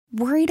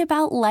Worried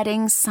about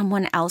letting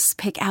someone else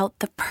pick out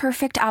the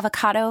perfect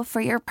avocado for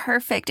your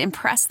perfect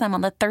impress them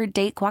on the third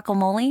date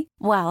guacamole?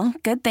 Well,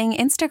 good thing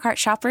Instacart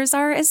shoppers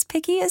are as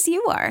picky as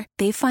you are.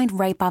 They find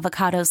ripe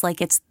avocados like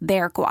it's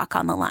their guac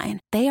on the line.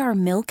 They are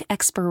milk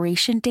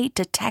expiration date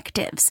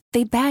detectives.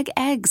 They bag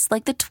eggs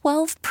like the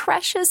 12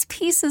 precious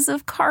pieces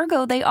of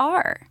cargo they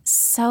are.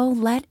 So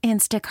let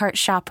Instacart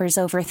shoppers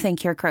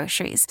overthink your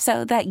groceries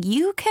so that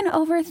you can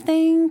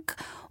overthink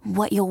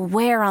what you'll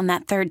wear on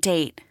that third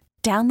date.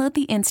 Download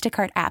the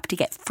Instacart app to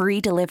get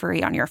free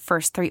delivery on your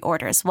first 3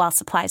 orders while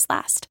supplies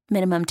last.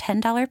 Minimum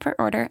 $10 per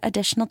order.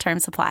 Additional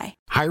terms apply.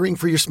 Hiring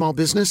for your small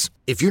business?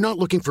 If you're not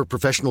looking for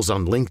professionals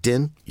on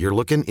LinkedIn, you're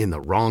looking in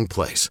the wrong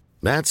place.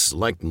 That's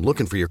like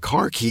looking for your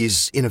car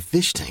keys in a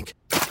fish tank.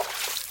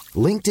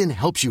 LinkedIn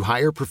helps you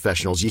hire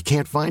professionals you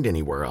can't find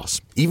anywhere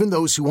else, even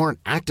those who aren't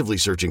actively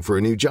searching for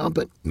a new job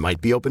but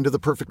might be open to the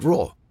perfect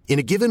role. In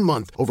a given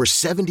month, over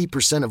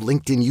 70% of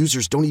LinkedIn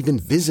users don't even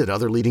visit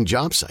other leading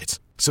job sites.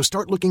 So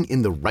start looking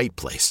in the right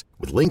place.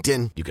 With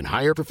LinkedIn, you can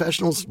hire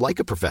professionals like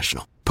a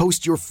professional.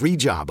 Post your free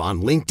job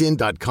on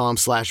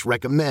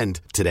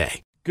linkedin.com/recommend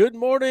today. Good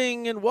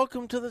morning and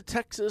welcome to the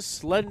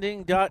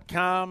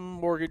TexasLending.com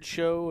Mortgage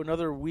Show.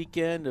 Another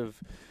weekend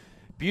of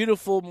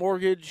beautiful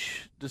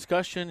mortgage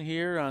discussion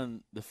here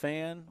on The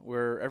Fan,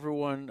 where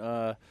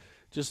everyone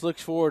just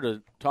looks forward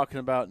to talking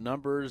about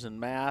numbers and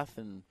math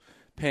and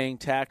paying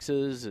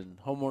taxes and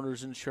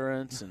homeowners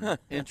insurance and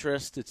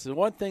interest. It's the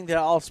one thing that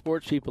all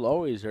sports people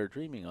always are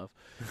dreaming of.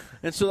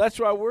 And so that's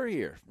why we're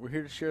here. We're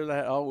here to share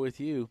that all with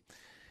you.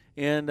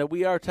 And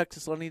we are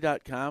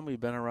TexasLending.com.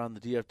 We've been around the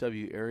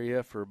DFW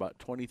area for about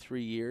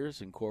 23 years,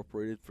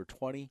 incorporated for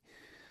 20,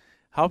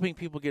 helping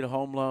people get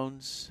home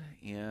loans.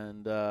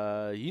 And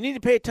you need to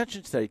pay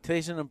attention today.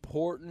 Today's an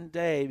important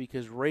day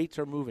because rates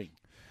are moving.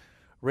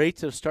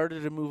 Rates have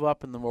started to move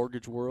up in the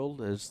mortgage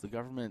world as the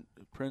government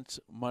prints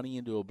money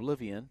into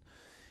oblivion.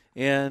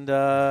 And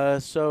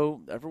so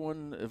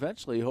everyone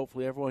eventually,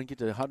 hopefully everyone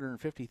gets a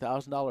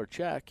 $150,000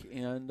 check,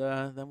 and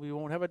then we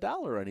won't have a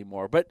dollar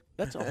anymore. But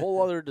that's a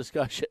whole other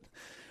discussion.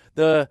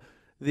 The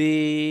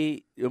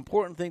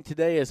important thing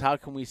today is how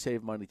can we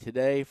save money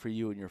today for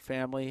you and your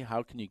family?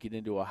 How can you get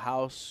into a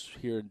house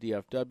here in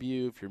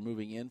DFW if you're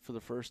moving in for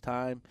the first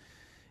time?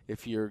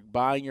 If you're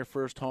buying your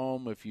first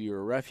home, if you're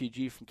a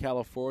refugee from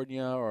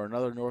California or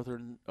another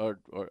northern or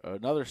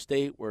another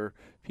state where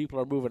people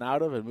are moving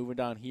out of and moving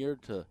down here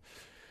to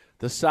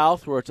the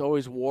south where it's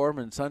always warm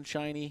and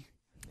sunshiny.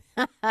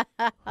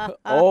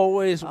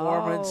 Always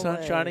warm and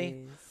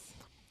sunshiny.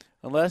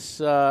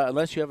 Unless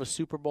you have a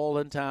Super Bowl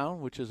in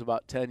town, which is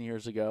about 10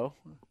 years ago.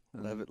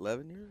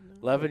 11 years?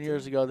 11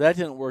 years ago. That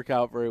didn't work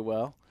out very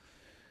well.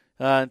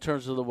 In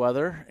terms of the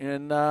weather.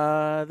 And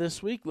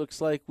this week looks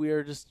like we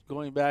are just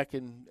going back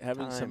and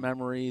having some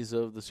memories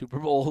of the Super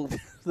Bowl,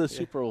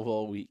 Super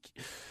Bowl week.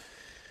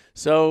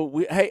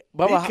 So, hey,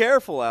 Bubba. Be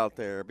careful out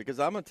there because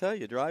I'm going to tell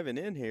you, driving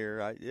in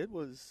here,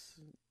 there's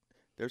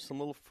some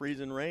little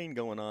freezing rain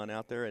going on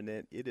out there, and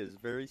it is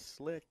very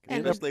slick,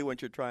 especially when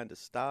you're trying to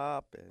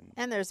stop.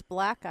 And there's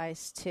black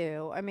ice,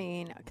 too. I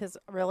mean, because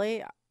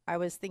really, I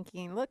was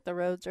thinking, look, the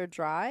roads are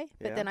dry,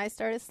 but then I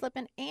started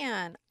slipping,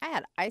 and I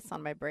had ice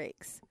on my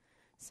brakes.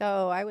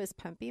 So I was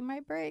pumping my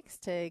brakes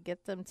to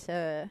get them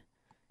to,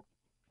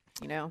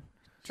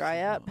 dry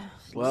up.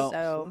 Well,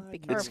 so be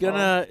careful.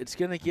 It's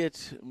gonna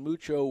get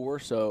mucho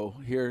worso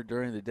here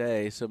during the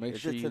day. So make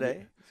sure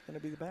today. It's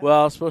gonna be the bad.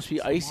 Well, it's supposed to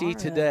be icy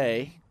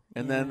today,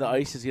 and then the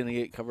ice is gonna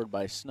get covered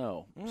by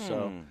snow.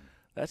 So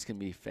that's gonna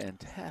be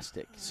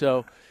fantastic.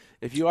 So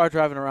if you are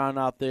driving around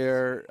out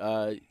there,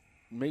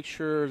 make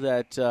sure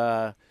that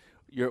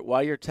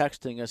while you're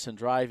texting us and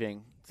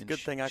driving, it's a good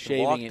thing I can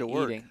shaving walk and to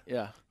work. Eating.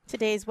 Yeah.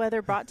 Today's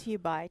weather brought to you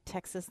by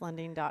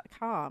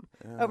TexasLending.com.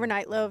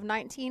 Overnight low of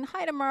 19,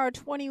 high tomorrow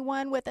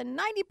 21 with a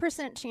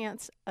 90%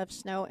 chance of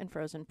snow and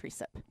frozen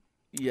precip.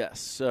 Yes,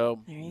 so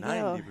there you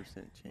 90%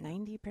 go. chance.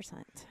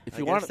 90%. If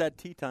you want that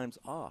tea time's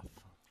off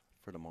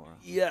for tomorrow.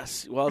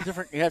 Yes, well,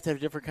 different. You have to have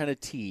different kind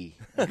of tea,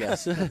 I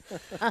guess.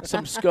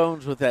 Some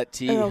scones with that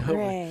tea. Oh,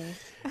 gray.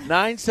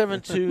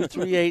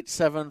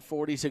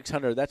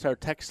 972-387-4600. That's our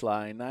text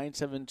line.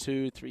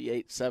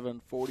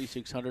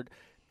 972-387-4600.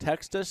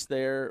 Text us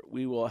there.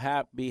 We will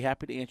be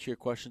happy to answer your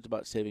questions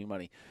about saving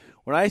money.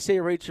 When I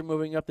say rates are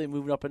moving up, they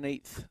moved up an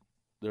eighth.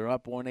 They're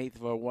up 1/8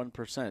 of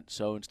 1%.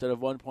 So instead of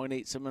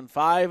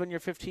 1.875 on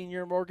your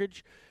 15-year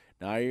mortgage,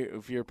 now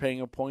if you're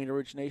paying a point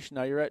origination,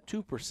 now you're at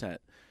 2%.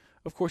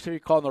 Of course, if you're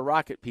calling the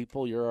Rocket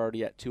people, you're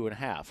already at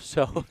 2.5.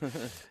 So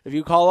if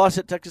you call us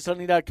at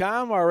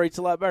TexasLending.com, our rate's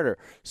a lot better.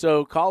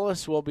 So call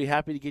us. We'll be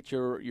happy to get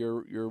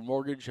your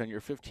mortgage on your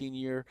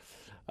 15-year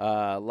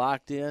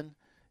locked in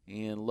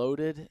and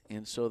loaded,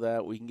 and so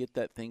that we can get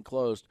that thing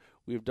closed.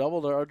 We've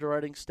doubled our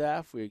underwriting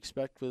staff. We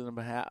expect within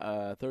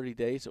 30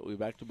 days that we'll be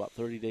back to about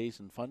 30 days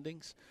in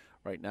fundings.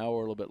 Right now we're a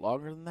little bit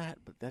longer than that,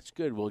 but that's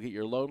good. We'll get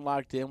your loan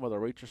locked in while the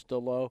rates are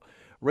still low.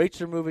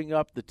 Rates are moving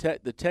up. The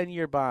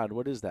 10-year bond,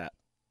 what is that?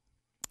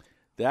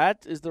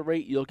 That is the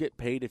rate you'll get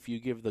paid if you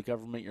give the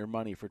government your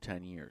money for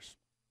 10 years.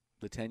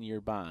 The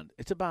 10-year bond.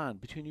 It's a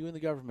bond between you and the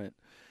government.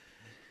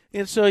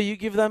 And so you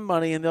give them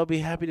money, and they'll be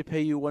happy to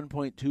pay you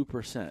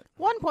 1.2%.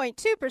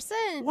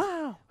 1.2%.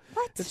 Wow.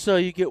 What? And so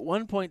you get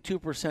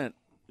 1.2%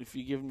 if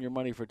you give them your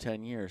money for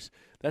 10 years.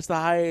 That's the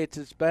highest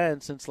it's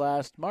been since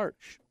last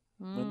March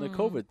when the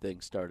COVID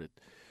thing started.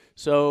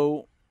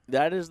 So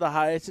that is the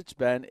highest it's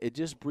been. It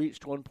just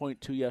breached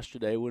 1.2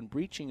 yesterday. When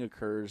breaching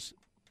occurs,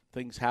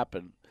 things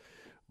happen.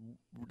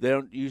 They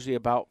don't usually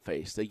about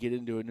face. They get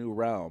into a new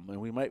realm,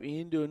 and we might be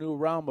into a new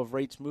realm of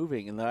rates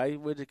moving. And I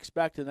would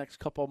expect the next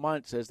couple of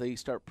months, as they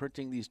start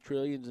printing these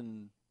trillions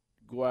and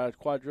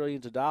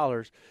quadrillions of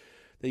dollars,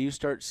 that you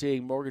start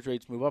seeing mortgage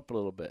rates move up a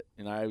little bit.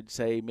 And I would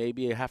say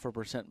maybe a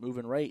 0.5% move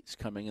in rates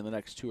coming in the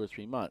next 2 or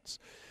 3 months.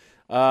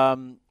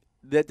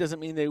 That doesn't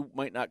mean they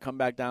might not come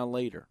back down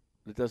later.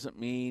 It doesn't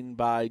mean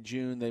by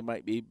June they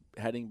might be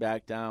heading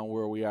back down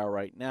where we are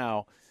right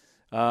now.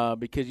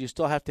 Because you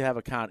still have to have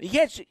economy.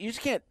 You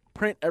just can't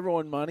print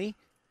everyone money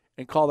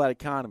and call that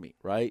economy,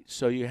 right?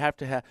 So you have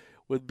to have,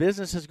 with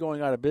businesses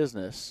going out of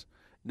business,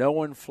 no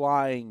one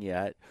flying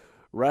yet,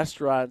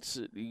 restaurants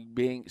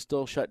being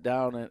still shut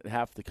down in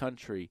half the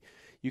country,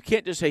 you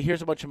can't just say,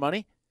 here's a bunch of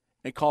money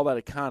and call that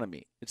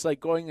economy. It's like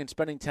going and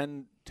spending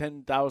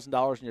 $10,000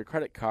 on your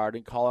credit card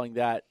and calling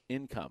that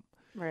income.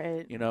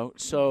 Right.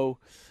 So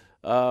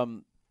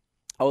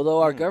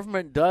although our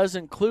government does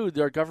include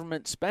their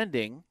government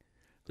spending,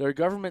 their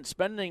government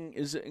spending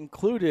is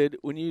included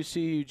when you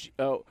see,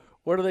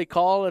 what do they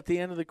call at the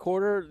end of the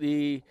quarter?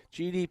 The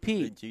GDP.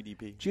 The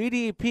GDP.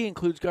 GDP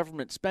includes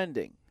government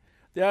spending.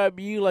 That would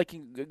be you like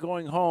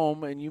going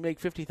home and you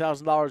make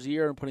 $50,000 a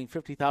year and putting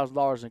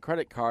 $50,000 in a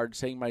credit card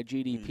saying my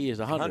GDP is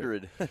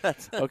 100.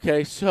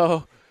 Okay,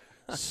 so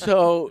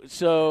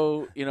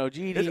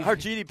GDP. Our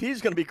GDP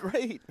is going to be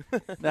great.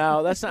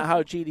 Now, that's not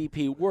how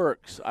GDP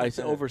works. I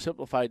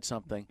oversimplified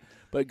something.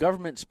 But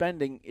government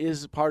spending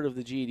is part of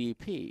the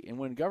GDP. And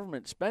when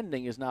government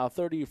spending is now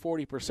 30 or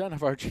 40%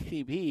 of our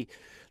GDP,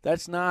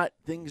 that's not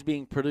things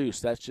being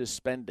produced. That's just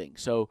spending.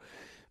 So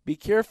be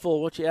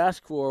careful what you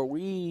ask for.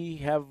 We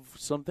have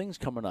some things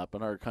coming up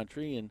in our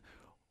country, and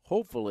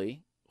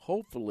hopefully,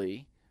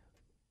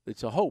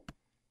 it's a hope.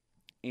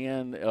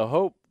 And a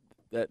hope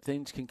that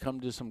things can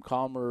come to some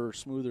calmer,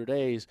 smoother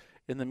days.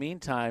 In the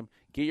meantime,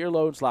 get your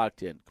loans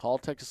locked in. Call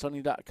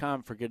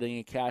TexasLending.com for getting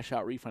a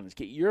cash-out refinance.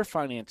 Get your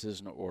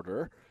finances in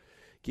order.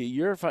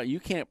 You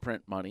can't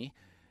print money.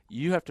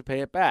 You have to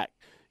pay it back.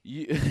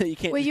 You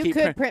can't. Well, you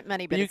could print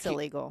money, but it's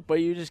illegal.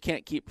 But you just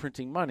can't keep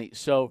printing money.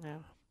 So,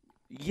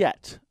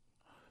 yet.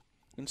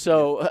 And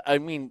so, I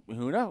mean,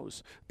 who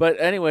knows? But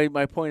anyway,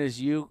 my point is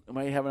you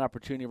might have an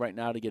opportunity right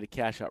now to get a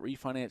cash-out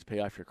refinance, pay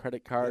off your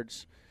credit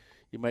cards.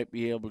 You might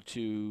be able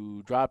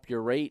to drop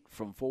your rate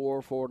from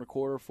 4, 4.25,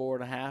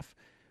 4.5.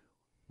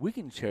 We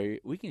can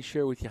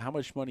share with you how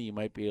much money you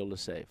might be able to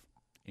save.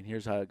 And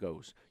here's how it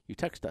goes. You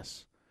text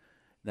us.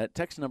 That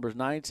text number is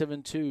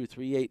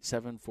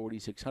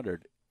 972-387-4600.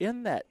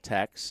 In that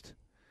text,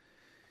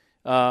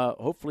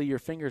 hopefully your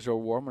fingers are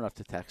warm enough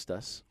to text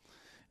us,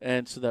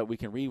 and so that we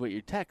can read what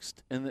you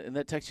text. And in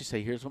that text you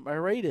say, here's what my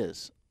rate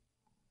is.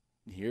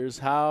 Here's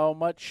how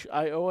much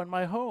I owe on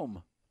my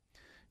home.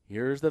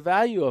 Here's the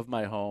value of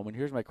my home, and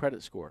here's my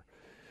credit score.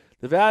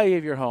 The value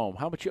of your home,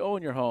 how much you owe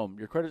in your home,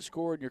 your credit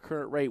score, and your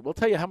current rate. We'll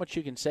tell you how much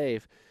you can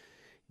save.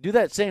 Do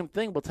that same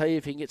thing. We'll tell you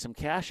if you can get some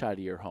cash out of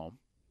your home.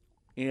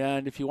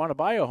 And if you want to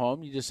buy a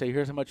home, you just say,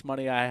 here's how much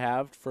money I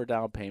have for a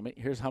down payment.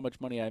 Here's how much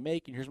money I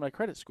make, and here's my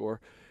credit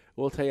score.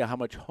 We'll tell you how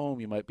much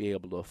home you might be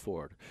able to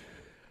afford.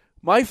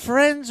 My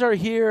friends are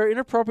here,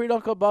 Inappropriate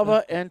Uncle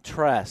Bubba and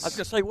Tress. I was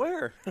going to say,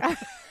 where?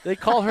 They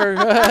call her.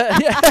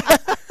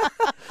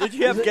 Did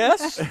you have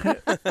guests?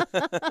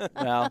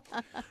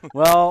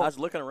 Well, I was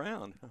looking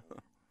around.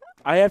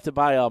 I have to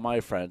buy all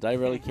my friends. I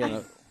really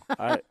can't.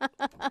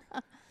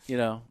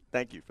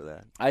 Thank you for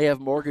that. I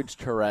have mortgage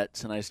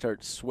Tourette's, and I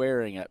start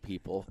swearing at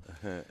people.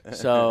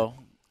 So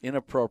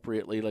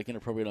inappropriately, like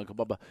Inappropriate Uncle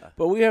Bubba.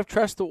 But we have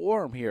Tress the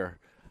Warm here.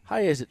 How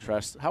is it,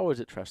 Tress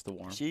the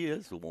Warm? She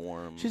is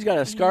warm. She's got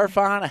a scarf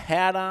on, a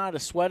hat on, a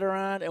sweater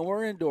on, and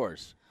we're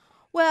indoors.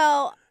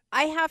 Well,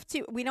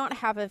 we don't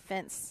have a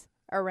fence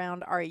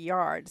around our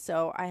yard,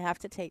 so I have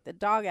to take the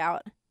dog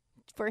out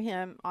for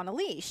him on a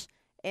leash.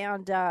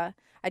 And I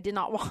did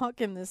not walk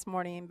him this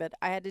morning, but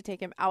I had to take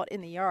him out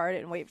in the yard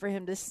and wait for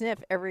him to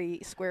sniff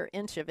every square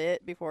inch of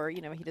it before, he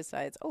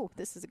decides,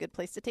 this is a good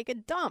place to take a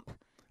dump.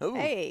 Ooh.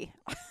 Hey.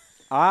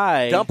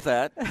 Dump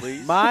that,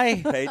 please.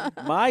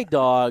 My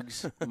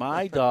dogs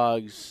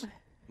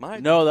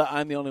know that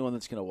I'm the only one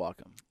that's going to walk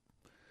them.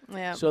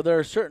 Yeah. So there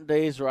are certain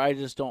days where I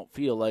just don't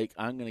feel like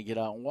I'm going to get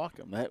out and walk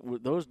them.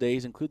 Those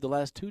days include the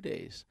last 2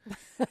 days.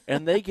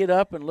 And they get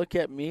up and look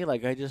at me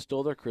like I just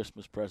stole their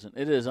Christmas present.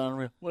 It is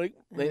unreal.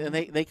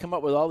 They come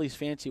up with all these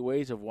fancy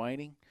ways of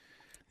whining.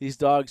 These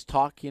dogs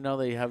talk,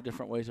 they have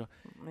different ways of.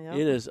 Yep.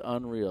 It is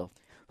unreal.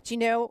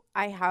 But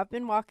I have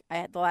been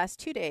the last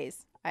 2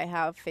 days. I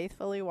have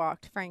faithfully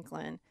walked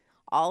Franklin.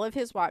 All of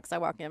his walks, I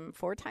walk him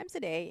 4 times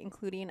a day,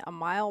 including a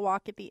mile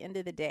walk at the end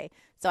of the day.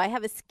 So I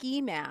have a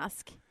ski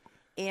mask,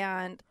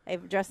 and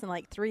I'm dressed in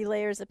like 3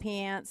 layers of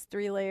pants,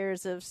 3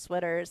 layers of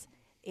sweaters,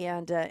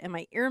 and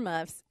my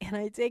earmuffs, and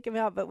I take them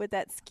out. But with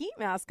that ski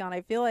mask on,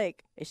 I feel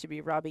like I should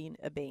be robbing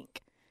a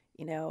bank,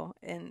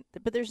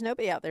 but there's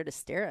nobody out there to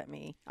stare at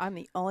me. I'm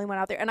the only one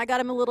out there. And I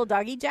got him a little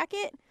doggy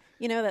jacket,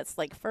 that's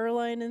like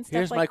fur-lined and stuff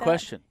Here's like my that.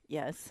 question.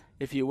 Yes.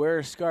 If you wear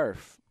a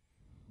scarf,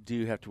 do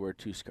you have to wear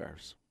 2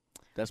 scarves?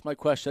 That's my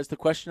question. That's the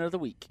question of the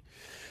week.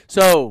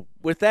 So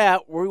with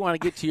that, we want to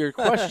get to your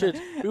question.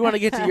 We want to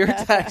get to your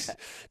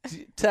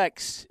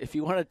text. If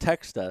you want to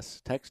text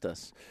us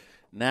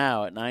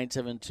now at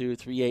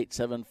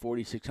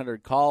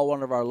 972-387-4600. Call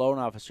one of our loan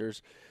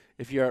officers.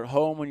 If you're at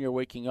home when you're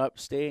waking up,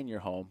 stay in your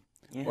home.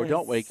 Yes. Or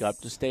don't wake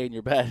up. Just stay in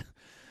your bed.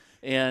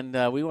 And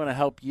we want to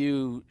help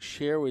you,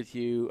 share with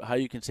you how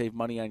you can save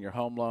money on your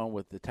home loan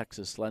with the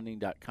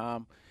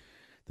TexasLending.com.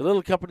 The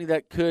little company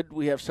that could.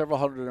 We have several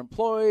hundred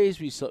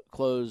employees. We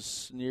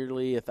close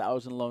nearly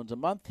 1,000 loans a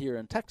month here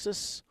in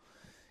Texas.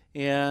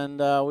 And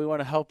we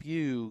want to help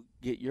you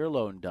get your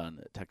loan done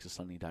at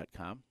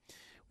TexasLending.com.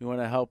 We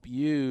want to help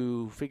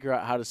you figure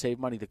out how to save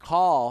money. If you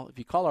call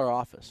our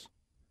office,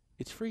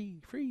 it's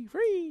free. You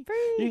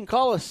can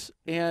call us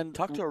and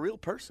talk to a real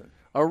person.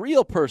 A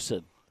real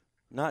person.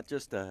 Not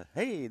just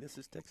hey, this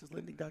is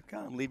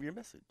TexasLending.com. Leave your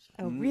message.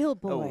 A real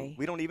boy. Oh,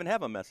 we don't even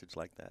have a message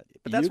like that.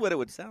 But that's what it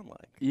would sound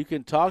like. You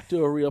can talk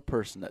to a real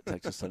person at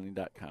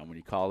TexasLending.com when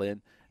you call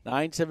in.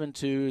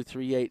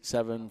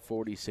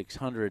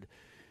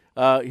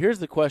 972-387-4600. Here's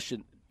the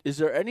question. Is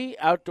there any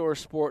outdoor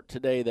sport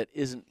today that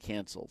isn't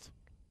canceled?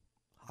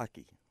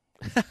 Hockey.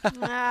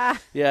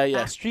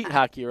 Yeah. Street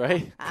hockey,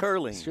 right?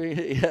 Curling.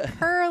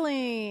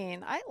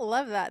 Curling. I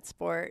love that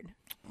sport.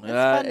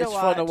 It's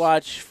fun to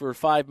watch for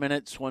 5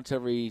 minutes once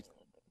every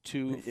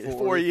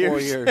 4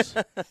 years.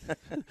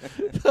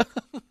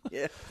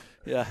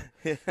 Yeah.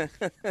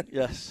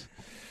 Yes.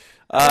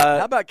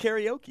 How about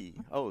karaoke?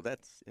 Oh,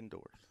 that's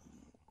indoors.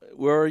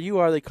 Where you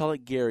are, they call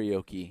it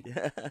karaoke.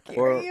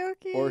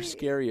 Karaoke. Or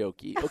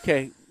scarioke.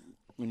 Okay,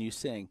 when you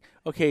sing.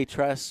 Okay,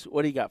 Tress,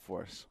 what do you got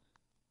for us?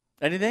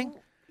 Anything?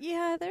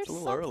 Yeah, there's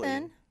something.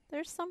 Early.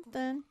 There's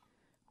something.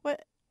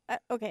 What?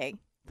 Okay.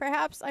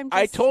 Perhaps I'm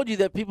just... I told you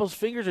that people's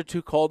fingers are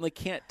too cold and they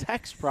can't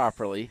text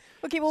properly.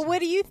 Okay, well, what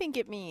do you think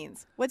it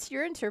means? What's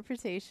your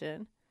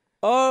interpretation?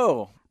 Oh.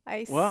 All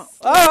right. Well,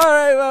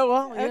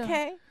 yeah.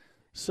 Okay.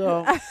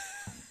 So...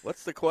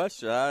 What's the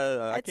question?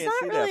 I can't see that far.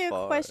 It's not really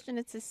a question.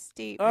 It's a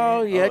statement.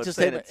 Oh, yeah. It's a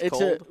statement. It's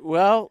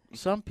cold?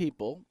 Some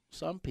people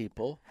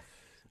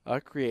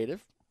are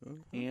creative.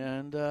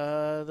 And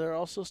they're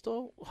also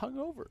still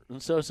hungover.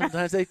 And so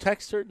sometimes they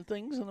text certain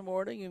things in the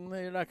morning, and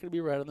they're not going to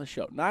be right on the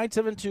show.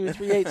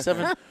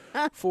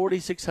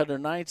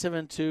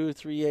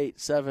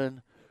 972-387-4600.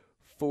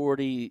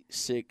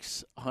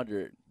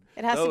 972-387-4600.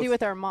 It has to do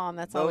with our mom.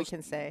 That's all we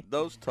can say.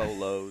 Those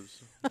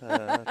Tolos.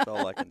 That's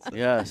all I can say.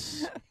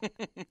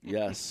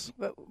 Yes.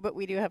 But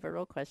we do have a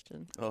real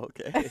question. Oh,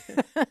 okay.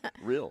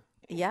 Real.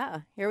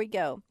 Yeah. Here we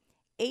go.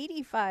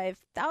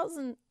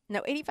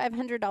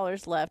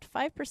 $8,500 left,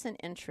 5%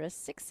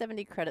 interest,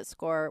 670 credit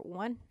score,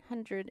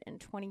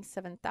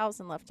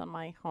 $127,000 left on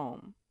my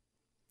home.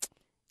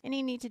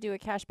 Any need to do a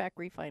cashback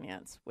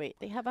refinance? Wait,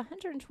 they have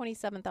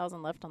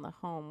 $127,000 left on the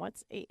home.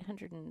 What's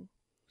 800 and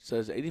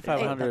says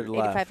 8,500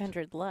 left.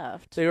 8,500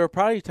 left. They were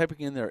probably typing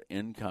in their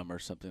income or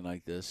something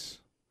like this.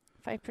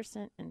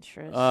 5%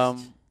 interest.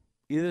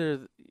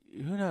 Either,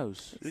 who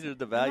knows? Either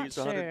the value's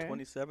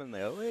 127,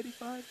 they owe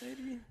 85,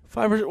 maybe?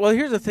 5%. Well,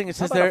 here's the thing. It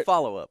says there.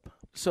 Follow up.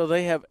 So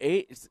they have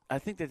I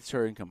think that's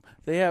her income.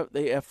 They have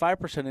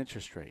 5%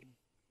 interest rate.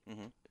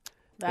 Mm-hmm.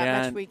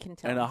 That much we can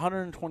tell. And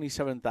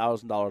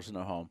 $127,000 in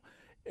a home.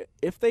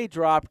 If they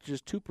drop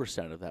just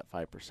 2% of that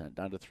 5%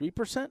 down to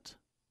 3%,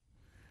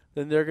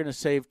 then they're going to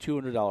save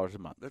 $200 a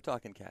month. They're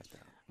talking cash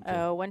down. Okay.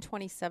 Oh,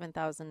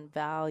 $127,000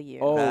 value.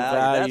 Oh,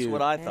 value. That's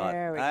what I thought.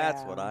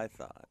 That's what I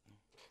thought.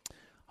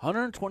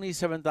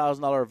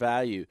 $127,000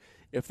 value.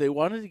 If they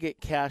wanted to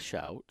get cash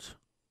out,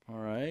 all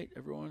right,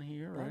 everyone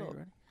here, ready?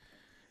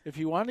 If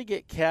you want to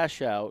get cash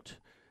out,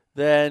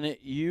 then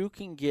you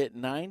can get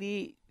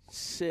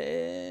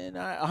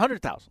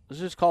 $100,000. Let's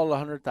just call it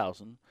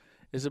 $100,000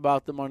 is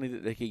about the money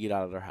that they could get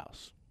out of their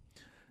house.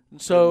 And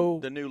so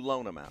the new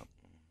loan amount.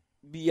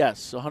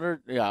 Yes,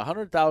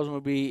 $100,000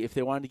 would be if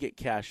they wanted to get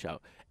cash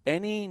out.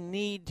 Any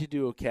need to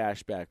do a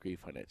cashback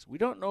refinance. We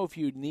don't know if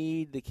you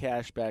need the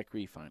cashback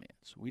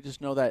refinance. We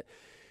just know that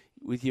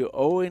with you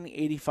owing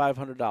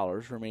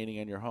 $8,500 remaining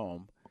on your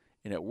home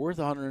and it worth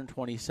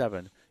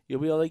 $127,000, you'll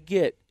be able to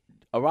get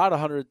around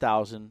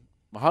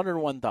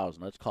 $101,000.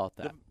 Let's call it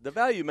that. The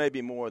value may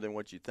be more than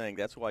what you think.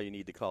 That's why you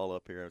need to call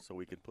up here so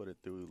we can put it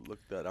through,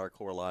 look at our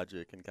core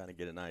logic and kind of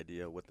get an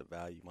idea of what the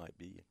value might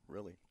be,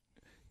 really.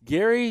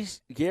 Gary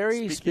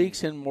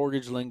speaks in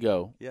mortgage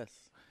lingo. Yes.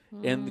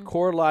 And the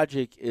core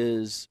logic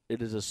is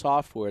a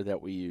software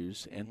that we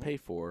use and pay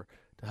for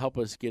to help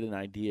us get an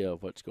idea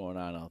of what's going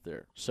on out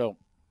there. So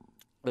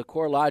the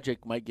core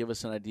logic might give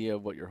us an idea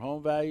of what your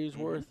home value is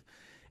worth.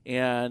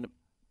 And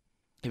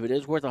if it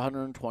is worth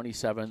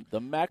 $127,000,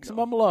 the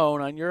maximum loan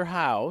on your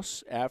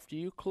house after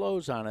you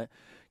close on it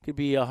could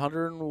be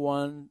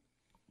 $101,000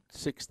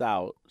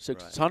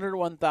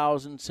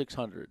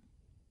 $601,600.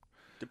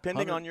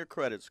 Depending on your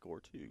credit score,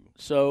 too.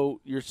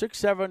 So your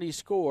 670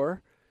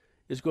 score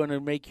is going to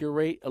make your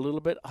rate a little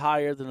bit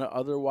higher than it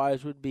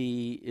otherwise would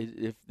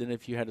be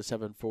if you had a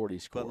 740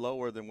 score. But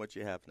lower than what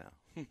you have now.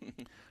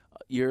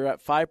 You're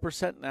at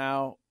 5%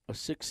 now. A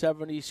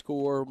 670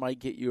 score might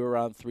get you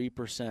around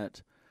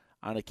 3%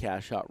 on a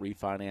cash-out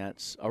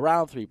refinance,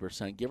 around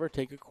 3%, give or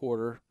take a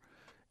quarter,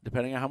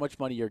 depending on how much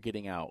money you're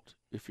getting out.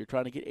 If you're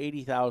trying to get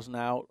 $80,000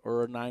 out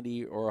or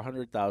 $90,000 or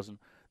 $100,000,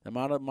 the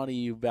amount of money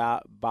you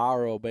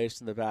borrow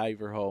based on the value of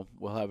your home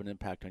will have an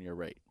impact on your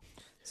rate.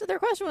 So their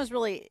question was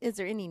really, is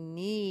there any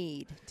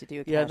need to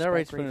do a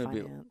cashback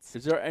refinance?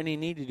 Is there any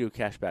need to do a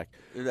cashback?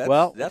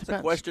 That's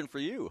a question for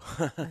you.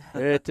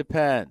 It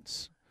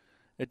depends.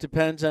 It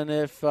depends on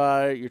if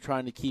you're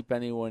trying to keep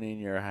anyone in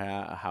your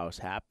house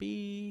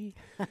happy.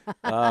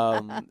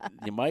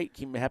 You might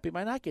keep them happy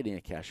by not getting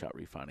a cash-out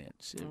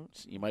refinance.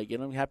 You might get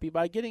them happy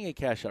by getting a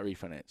cash-out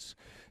refinance.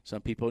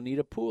 Some people need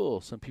a pool.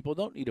 Some people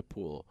don't need a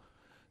pool.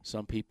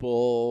 Some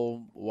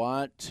people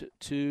want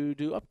to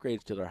do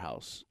upgrades to their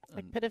house.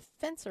 Like put a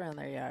fence around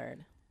their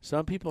yard.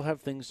 Some people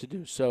have things to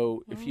do.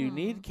 So if you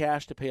need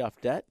cash to pay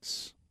off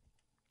debts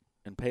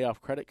and pay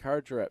off credit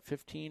cards are at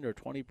 15 or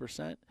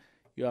 20%,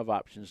 you have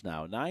options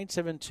now.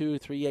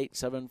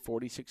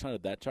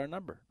 972-387-4600. That's our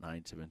number,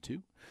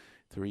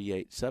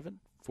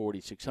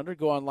 972-387-4600.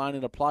 Go online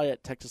and apply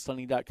at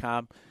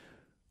texaslending.com.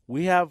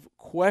 We have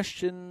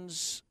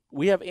questions.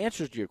 We have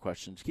answers to your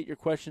questions. Get your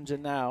questions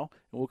in now,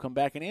 and we'll come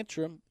back and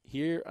answer them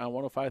here on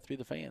 105.3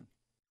 The Fan.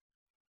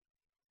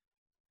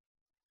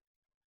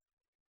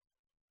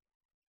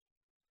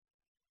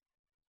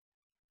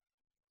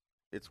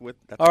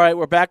 All right,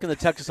 we're back in the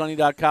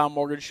TexasLending.com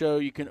Mortgage Show.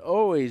 You can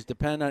always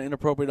depend on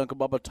Inappropriate Uncle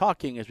Bubba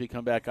talking as we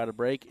come back out of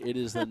break. It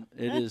is the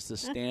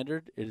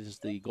standard. It is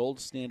the gold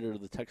standard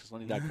of the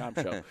TexasLending.com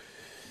show.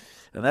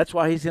 And that's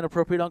why he's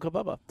Inappropriate Uncle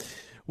Bubba.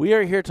 We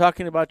are here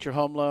talking about your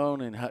home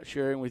loan and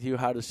sharing with you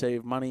how to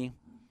save money.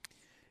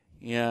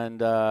 And,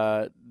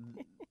 we're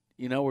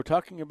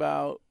talking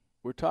about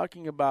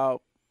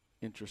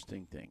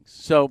interesting things.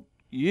 So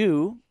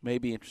you may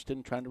be interested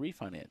in trying to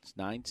refinance.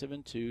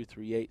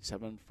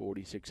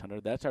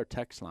 972-387-4600. That's our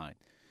text line.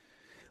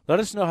 Let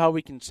us know how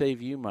we can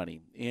save you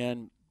money.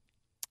 And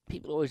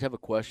people always have a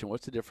question: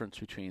 what's the difference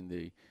between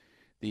the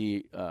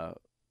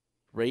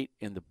rate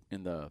in the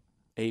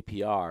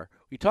APR?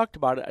 We talked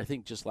about it, I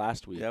think, just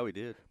last week. Yeah, we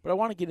did. But I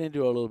want to get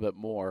into it a little bit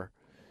more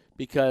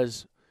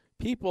because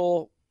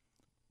people,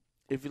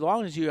 as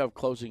long as you have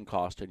closing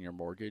costs on your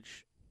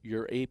mortgage,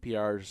 your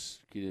APRs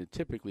can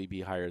typically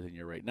be higher than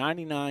your rate.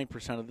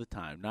 99% of the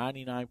time,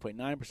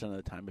 99.9% of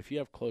the time, if you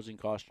have closing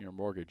costs in your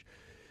mortgage,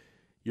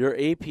 your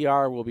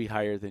APR will be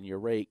higher than your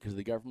rate because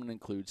the government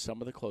includes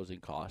some of the closing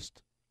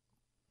cost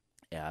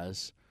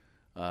as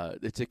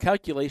it's a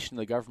calculation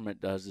the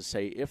government does to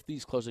say if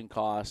these closing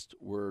costs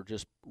were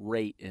just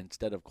rate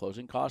instead of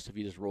closing costs, if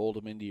you just rolled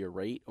them into your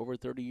rate over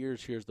 30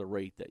 years, here's the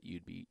rate that you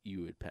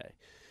would pay.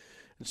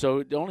 And so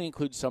it only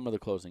includes some of the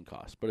closing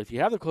costs. But if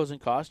you have the closing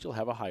costs, you'll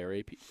have a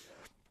higher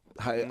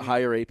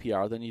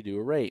APR than you do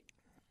a rate.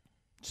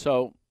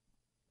 So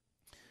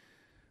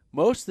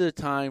most of the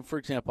time, for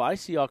example, I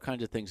see all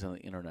kinds of things on the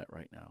internet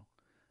right now.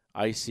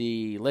 I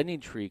see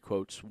LendingTree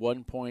quotes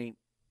 1.98%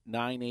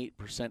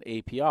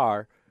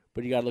 APR,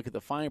 but you got to look at the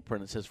fine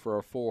print. It says for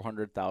a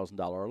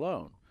 $400,000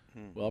 loan.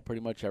 Well,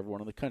 pretty much everyone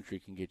in the country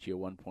can get you a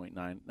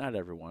 1.9. Not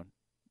everyone.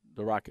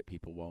 The Rocket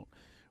people won't.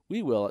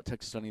 We will at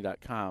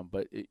TexasLending.com,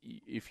 but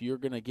if you're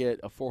going to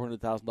get a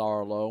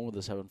 $400,000 loan with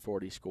a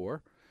 740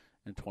 score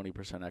and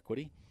 20%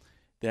 equity,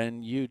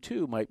 then you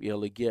too might be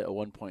able to get a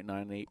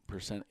 1.98%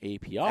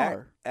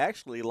 APR.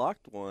 Actually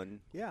locked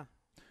one, yeah.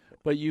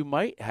 But you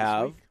might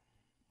have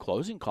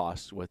closing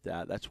costs with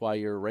that. That's why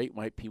your rate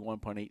might be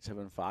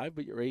 1.875,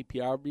 but your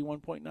APR would be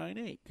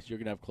 1.98 because you're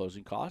going to have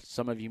closing costs.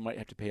 Some of you might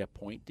have to pay a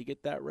point to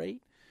get that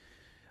rate.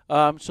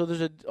 So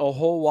there's a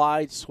whole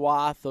wide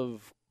swath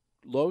of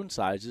loan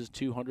sizes,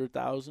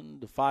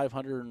 $200,000 to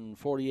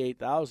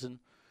 $548,000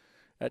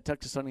 at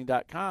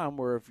TexasLending.com,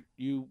 where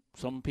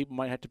some people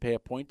might have to pay a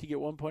point to get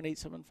 1.875.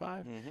 It's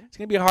going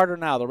to be harder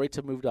now. The rates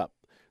have moved up.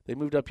 They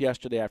moved up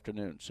yesterday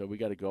afternoon, so we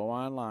got to go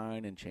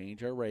online and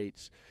change our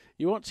rates.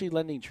 You won't see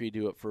LendingTree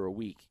do it for a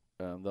week.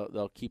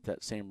 They'll keep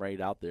that same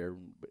rate out there,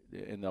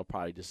 and they'll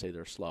probably just say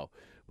they're slow.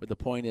 But the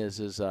point is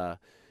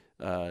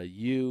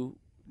you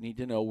need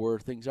to know where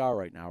things are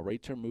right now.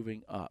 Rates are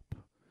moving up.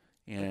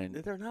 And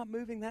they're not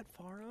moving that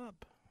far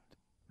up.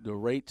 The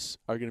rates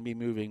are going to be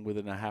moving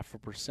within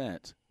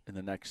 0.5% in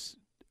the next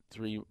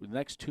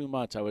 2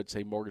 months. I would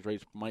say mortgage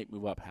rates might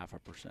move up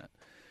 0.5%.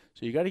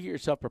 So you got to get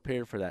yourself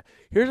prepared for that.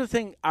 Here's the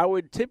thing: I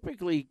would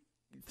typically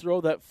throw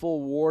that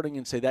full warning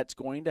and say that's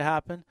going to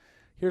happen.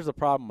 Here's the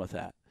problem with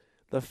that: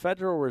 the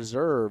Federal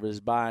Reserve is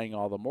buying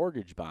all the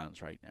mortgage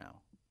bonds right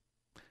now.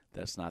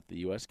 That's not the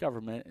U.S.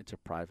 government; it's a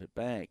private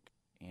bank,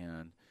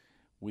 and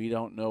we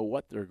don't know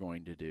what they're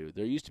going to do.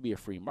 There used to be a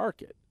free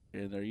market,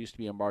 and there used to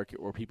be a market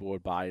where people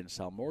would buy and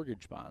sell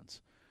mortgage bonds.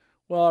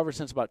 Well, ever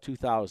since about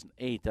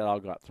 2008, that all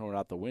got thrown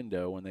out the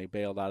window when they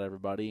bailed out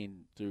everybody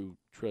and threw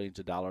trillions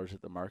of dollars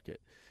at the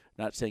market.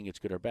 Not saying it's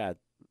good or bad.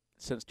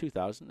 Since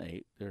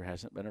 2008, there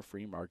hasn't been a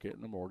free market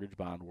in the mortgage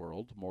bond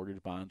world.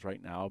 Mortgage bonds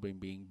right now have been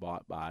being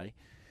bought by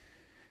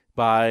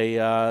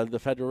the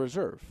Federal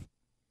Reserve.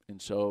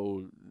 And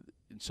so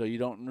you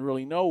don't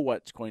really know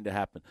what's going to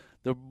happen.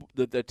 The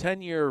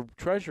 10-year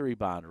Treasury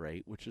bond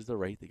rate, which is the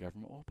rate the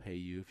government will pay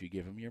you if you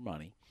give them your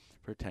money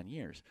for 10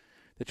 years,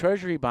 the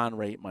Treasury bond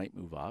rate might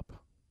move up,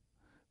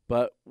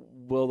 but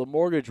will the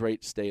mortgage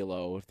rate stay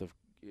low?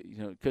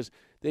 Because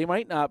they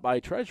might not buy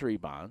Treasury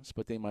bonds,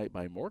 but they might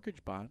buy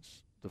mortgage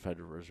bonds, the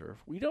Federal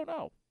Reserve. We don't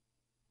know.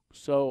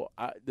 So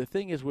the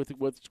thing is, with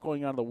what's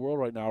going on in the world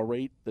right now,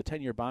 the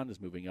 10-year bond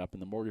is moving up,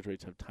 and the mortgage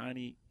rates have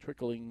tiny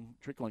trickling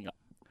up.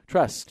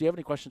 Tress, do you have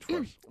any questions for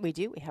us? We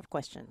do. We have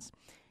questions.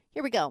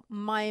 Here we go.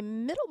 My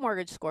middle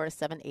mortgage score is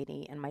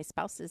 780, and my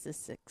spouse's is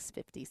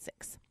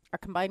 656. Our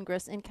combined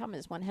gross income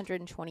is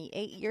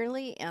 128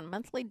 yearly, and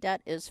monthly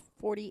debt is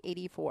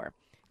 4084.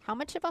 How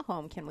much of a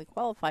home can we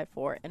qualify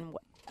for, and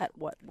at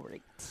what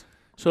rate?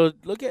 So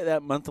look at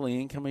that monthly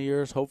income of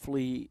yours.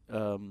 Hopefully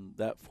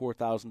that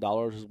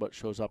 $4,000 is what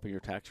shows up in your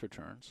tax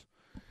returns.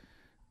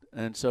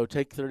 And so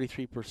take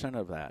 33%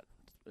 of that,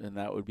 and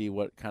that would be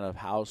what kind of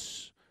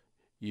house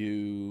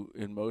you,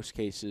 in most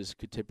cases,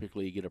 could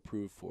typically get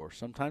approved for.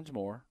 Sometimes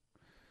more,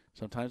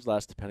 sometimes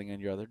less, depending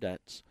on your other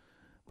debts.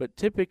 But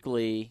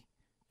typically,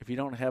 if you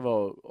don't have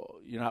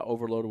you're not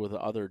overloaded with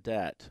other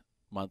debt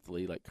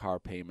monthly, like car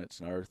payments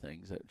and other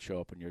things that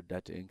show up in your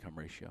debt-to-income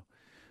ratio,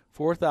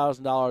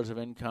 $4,000 of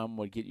income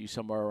would get you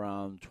somewhere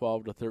around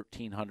 $1,200 to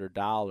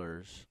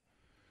 $1,300.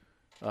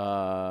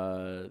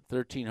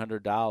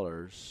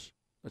 $1,300.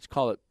 Let's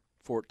call it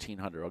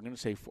 $1,400.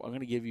 I'm going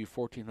to give you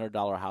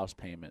 $1,400 house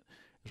payment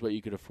is what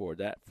you could afford.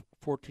 That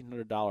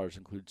 $1,400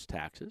 includes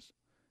taxes,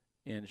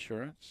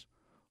 insurance,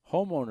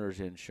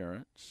 homeowners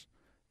insurance,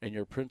 and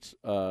your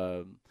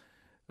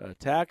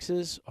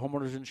taxes,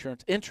 homeowners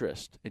insurance,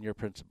 interest in your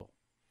principal.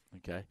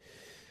 Okay.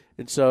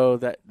 And so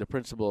that the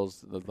principal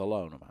is the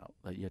loan amount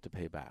that you have to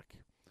pay back.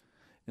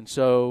 And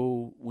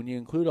so when you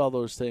include all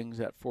those things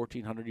at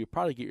 $1,400, you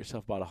probably get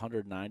yourself about a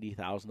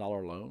 $190,000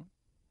 loan.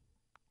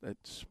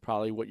 That's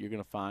probably what you're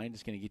going to find.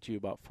 It's going to get you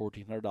about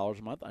 $1,400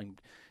 a month. I'm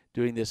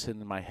doing this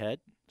in my head,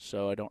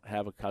 so I don't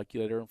have a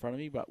calculator in front of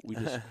me, but we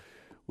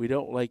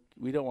don't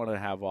want to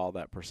have all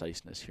that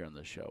preciseness here on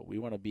the show. We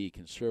want to be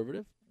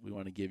conservative. We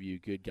want to give you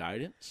good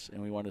guidance,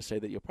 and we want to say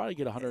that you'll probably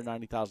get a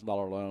 $190,000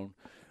 loan,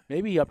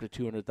 maybe up to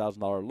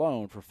 $200,000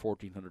 loan for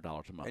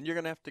 $1,400 a month. And you're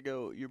going to have to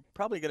go. You're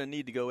probably going to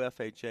need to go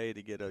FHA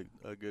to get a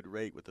good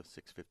rate with a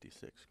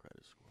 656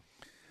 credit score.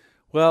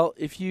 Well,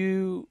 if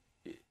your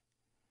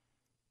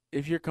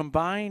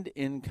combined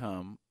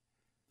income,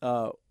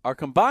 our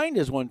combined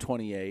is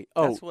 128.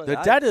 Oh, the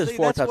debt is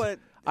 4,000.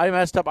 I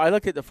messed up. I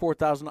looked at the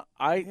 4,000.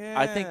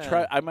 I think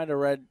I might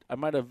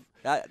have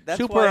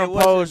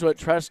superimposed what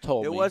Tress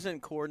told me. It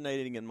wasn't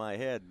coordinating in my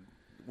head.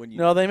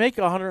 No, they make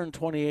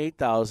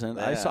 $128,000.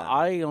 Yeah.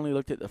 I only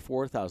looked at the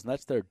 4,000.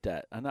 That's their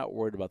debt. I'm not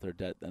worried about their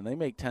debt. Then they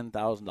make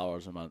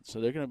 $10,000 a month, so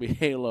they're going to be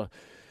able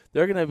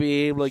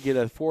to get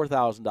a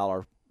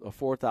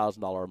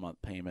 $4,000 a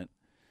month payment.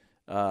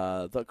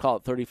 They'll call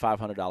it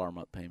 $3,500 a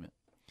month payment.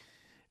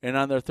 And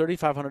on their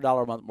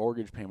 $3,500 a month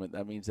mortgage payment,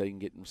 that means they can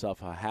get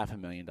themselves a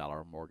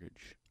 $500,000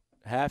 mortgage.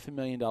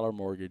 $500,000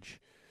 mortgage,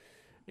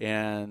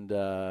 and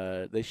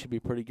they should be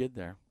pretty good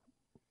there.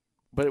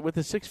 But with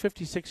the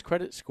 656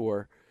 credit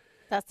score,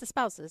 that's the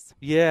spouse's.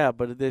 Yeah,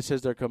 but it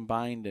says their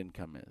combined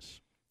income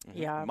is.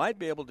 Yeah, might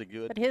be able to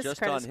do it. But his just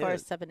credit on score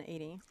his. is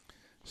 780.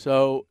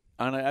 So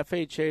on an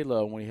FHA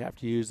loan, we have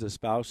to use the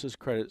spouse's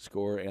credit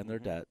score and their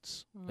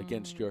debts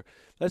against your.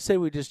 Let's say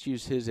we just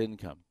use his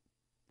income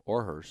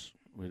or hers,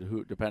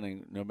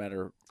 depending, no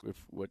matter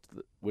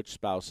which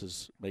spouse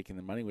is making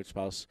the money, which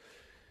spouse.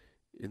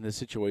 In this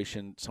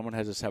situation, someone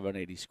has a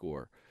 780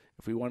 score.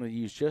 If we want to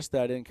use just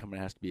that income, it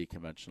has to be a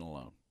conventional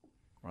loan,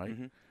 right?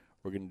 Mm-hmm.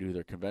 We're going to do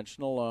their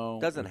conventional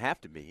loan. Doesn't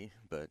have to be,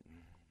 but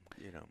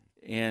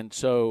And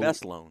so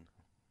best loan.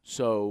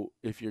 So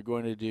if you're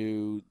going to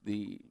do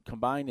the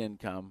combined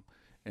income,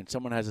 and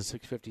someone has a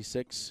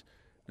 656,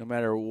 no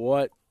matter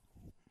what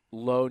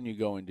loan you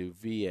go into,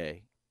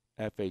 VA,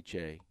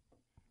 FHA,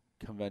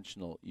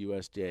 conventional,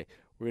 USDA,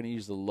 we're going to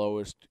use the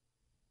lowest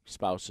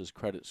spouse's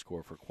credit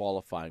score for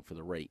qualifying for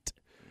the rate.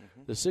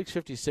 Mm-hmm. The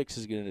 656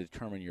 is going to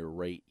determine your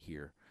rate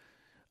here.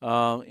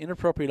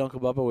 Inappropriate Uncle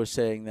Bubba was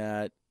saying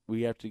that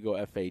we have to go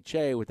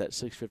FHA with that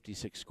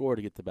 656 score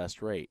to get the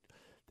best rate.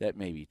 That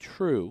may be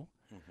true.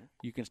 Mm-hmm.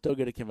 You can still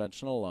get a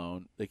conventional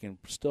loan. They can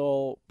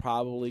still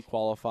probably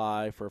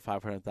qualify for a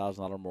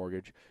 $500,000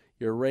 mortgage.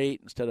 Your rate,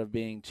 instead of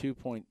being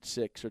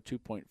 2.6 or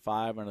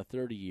 2.5 on a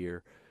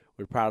 30-year,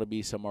 would probably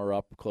be somewhere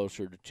up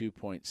closer to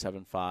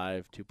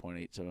 2.75,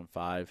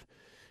 2.875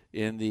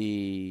 in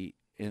the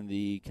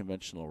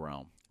conventional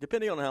realm.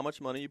 Depending on how much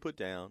money you put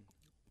down.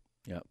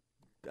 Yep.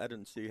 I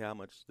didn't see how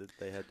much that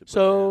they had to put down.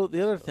 So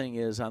the other thing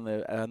is on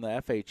the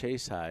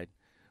FHA side,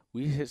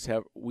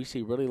 we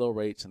see really low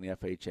rates on the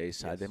FHA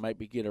side. Yes. They might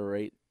be getting a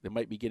rate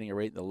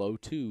in the low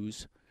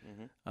 2s.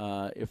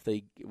 If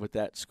they with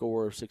that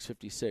score of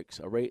 656,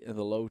 a rate in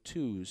the low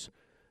 2s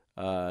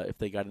if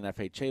they got an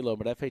FHA loan.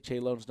 But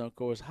FHA loans don't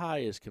go as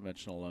high as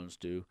conventional loans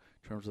do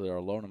in terms of their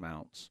loan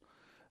amounts.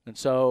 And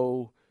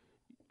so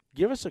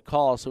give us a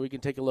call so we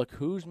can take a look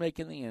who's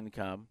making the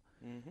income.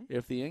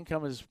 If the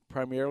income is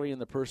primarily in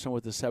the person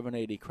with the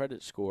 780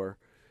 credit score,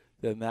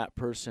 then that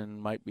person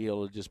might be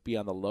able to just be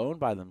on the loan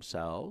by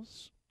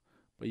themselves,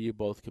 but you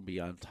both can be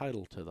on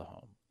title to the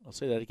home. I'll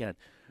say that again.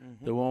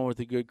 The one with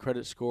the good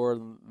credit score,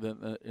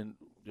 and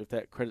if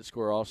that credit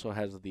score also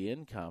has the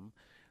income,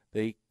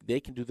 they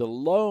can do the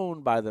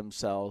loan by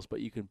themselves,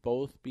 but you can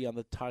both be on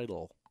the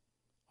title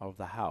of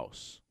the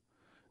house.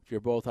 If you're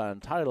both on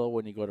title,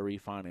 when you go to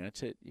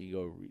refinance it, you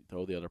go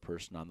throw the other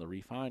person on the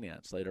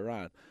refinance later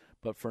on.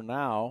 But for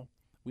now,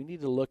 we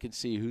need to look and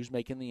see who's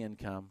making the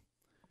income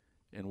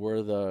and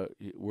where the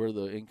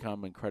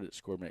income and credit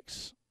score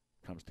mix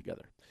comes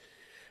together.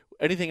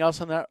 Anything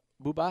else on that,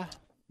 Booba?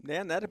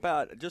 Man, that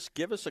about just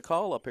give us a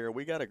call up here.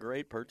 We got a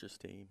great purchase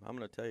team. I'm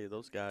going to tell you,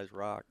 those guys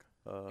rock.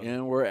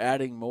 And we're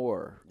adding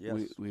more.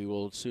 Yes. We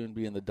will soon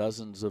be in the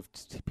dozens of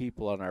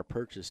people on our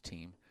purchase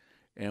team,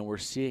 and we're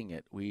seeing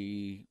it.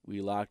 We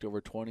locked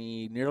over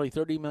nearly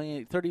 $30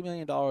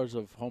 million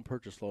of home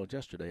purchase loans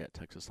yesterday at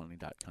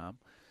TexasLending.com.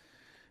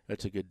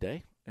 That's a good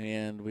day,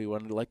 and we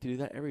would like to do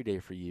that every day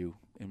for you.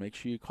 And make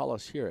sure you call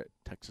us here at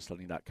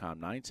TexasLending.com,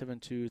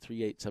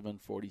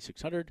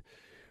 972-387-4600.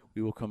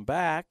 We will come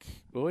back.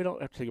 Well, we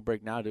don't have to take a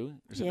break now, do we?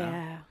 Is it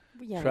now?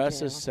 Yeah.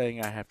 Tress is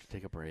saying I have to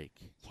take a break.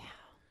 Yeah.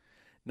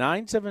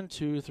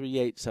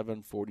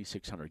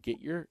 972-387-4600. Get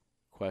your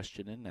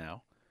question in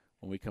now.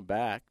 When we come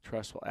back,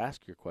 Tress will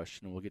ask your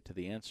question, and we'll get to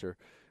the answer.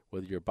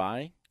 Whether you're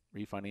buying,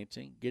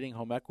 refinancing, getting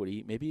home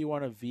equity, maybe you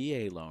want a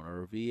VA loan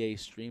or a VA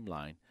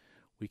streamline,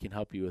 we can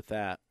help you with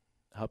that.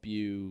 Help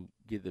you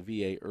get the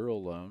VA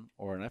IRRRL loan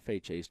or an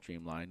FHA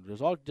streamline.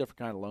 There's all different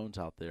kind of loans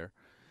out there.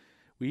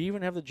 We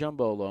even have the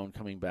jumbo loan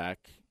coming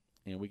back,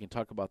 and we can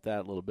talk about that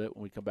a little bit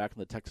when we come back on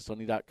the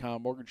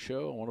TexasLending.com Mortgage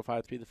Show on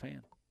 105.3 The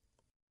Fan.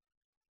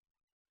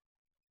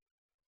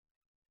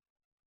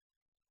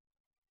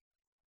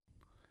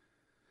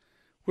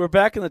 We're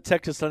back in the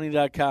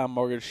TexasLending.com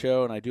Mortgage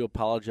Show, and I do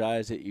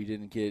apologize that you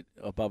didn't get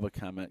a Bubba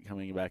comment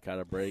coming back out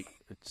of break.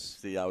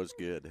 See, I was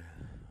good.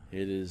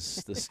 It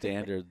is the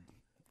standard.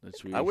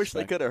 I wish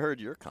they could have heard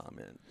your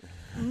comment.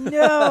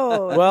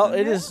 No. Well,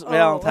 it is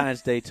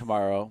Valentine's Day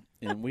tomorrow,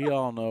 and we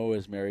all know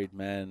as married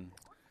men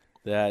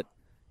that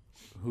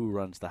who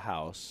runs the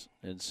house.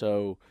 And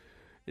so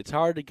it's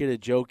hard to get a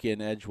joke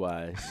in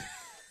edgewise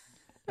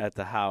at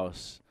the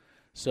house.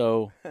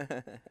 So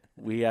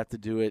we have to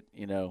do it,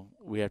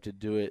 we have to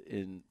do it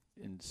in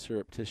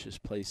surreptitious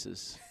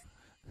places.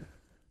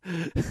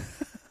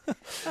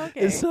 Okay.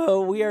 And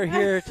so we are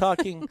here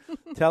telling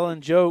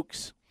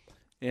jokes.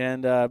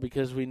 And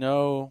because we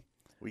know,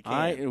 we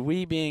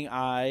being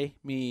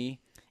me,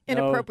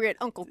 inappropriate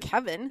Uncle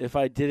Kevin. If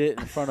I did it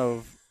in front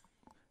of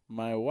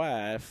my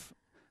wife,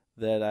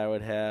 that I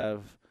would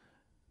have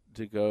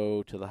to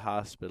go to the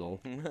hospital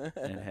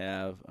and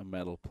have a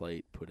metal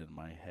plate put in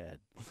my head.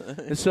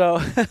 So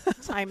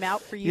time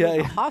out for you in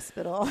the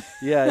hospital.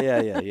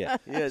 Yeah.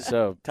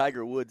 So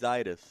Tiger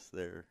Woods-itis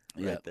there,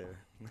 right there.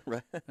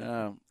 Right.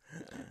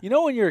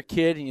 When you're a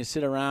kid and you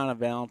sit around on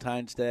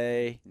Valentine's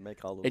Day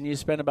and you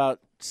spend about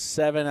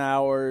 7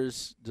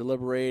 hours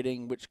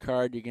deliberating which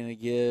card you're going to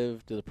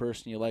give to the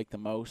person you like the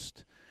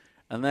most,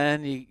 and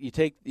then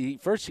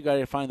first you got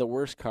to find the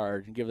worst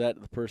card and give that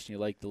to the person you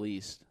like the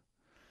least,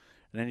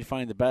 and then you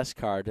find the best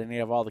card. Then you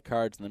have all the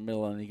cards in the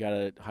middle, and you got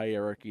a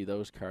hierarchy of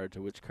those cards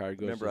of which card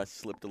goes. Remember, I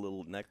slipped a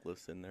little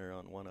necklace in there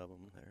on one of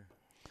them there.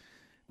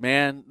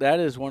 Man, that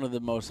is one of the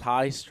most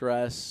high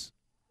stress.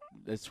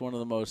 It's one of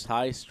the most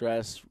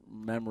high-stress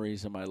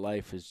memories of my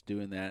life is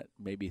doing that,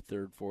 maybe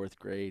 3rd, 4th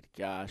grade.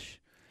 Gosh.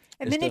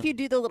 And then if you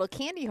do the little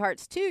candy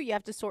hearts, too, you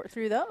have to sort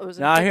through those.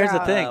 Now, here's the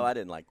thing. Oh, I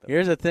didn't like those.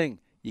 Here's the thing.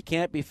 You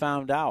can't be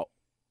found out.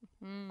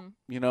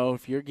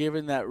 If you're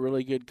giving that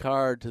really good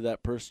card to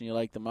that person you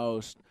like the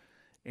most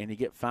and you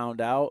get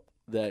found out,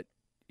 that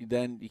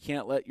then you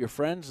can't let your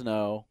friends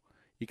know.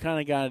 You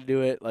kind of got to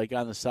do it like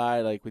on the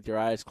side, like with your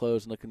eyes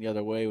closed and looking the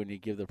other way when you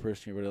give the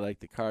person you really like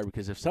the card.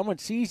 Because if someone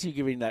sees you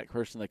giving that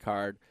person the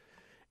card,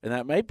 and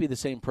that might be the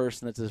same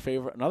person that's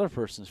another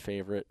person's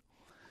favorite,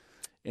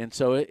 and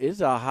so it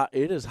is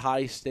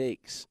high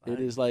stakes. Right.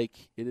 It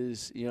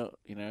is you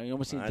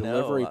almost need a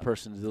delivery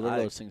person to deliver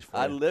those things for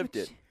you. I lived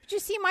it. But you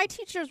see, my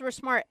teachers were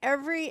smart.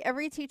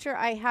 Every teacher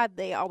I had,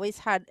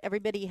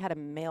 everybody had a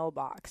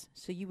mailbox.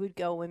 So you would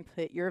go and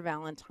put your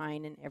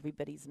Valentine in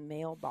everybody's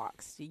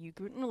mailbox. So you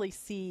couldn't really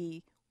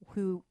see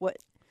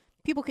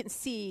people couldn't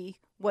see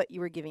what you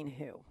were giving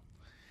who.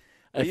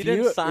 You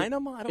didn't sign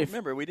them? I don't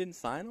remember. We didn't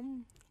sign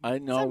them? I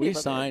know. We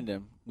signed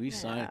them. We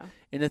signed.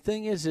 And the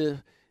thing is,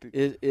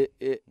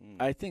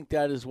 I think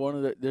that is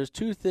one of there's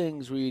two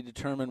things we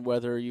determine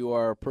whether you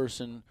are a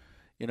person,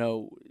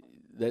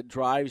 that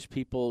drives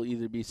people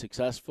either be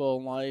successful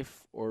in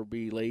life or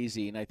be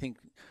lazy. And I think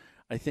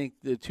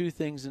the two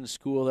things in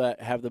school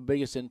that have the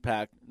biggest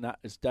impact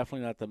it's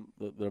definitely not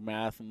the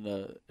math and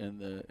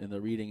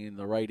the reading and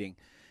the writing.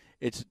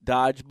 It's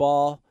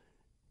dodgeball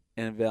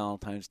and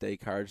Valentine's Day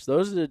cards.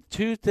 Those are the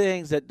two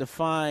things that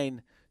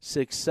define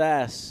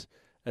success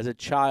as a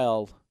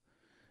child.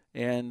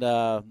 And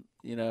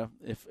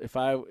if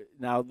I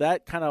now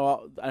that kind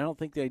of, I don't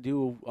think they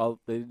do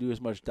as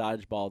much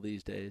dodgeball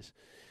these days.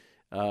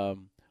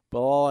 But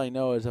all I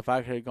know is if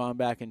I could have gone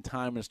back in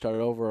time and started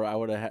over, I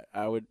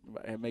would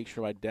make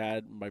sure my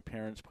dad and my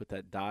parents put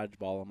that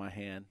dodgeball in my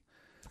hand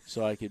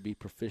so I could be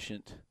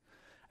proficient.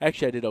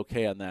 Actually, I did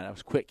okay on that. I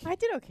was quick. I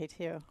did okay,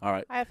 too. All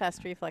right. I have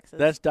fast reflexes.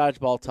 That's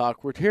dodgeball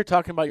talk. We're here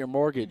talking about your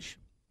mortgage.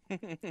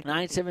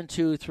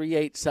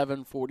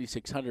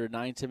 972-387-4600,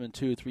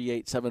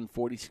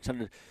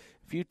 972-387-4600.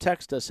 If you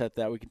text us at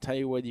that, we can tell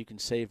you whether you can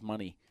save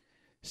money.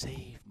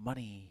 Save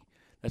money.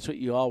 That's what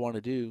you all want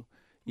to do.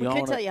 We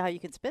could tell you how you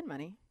can spend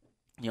money.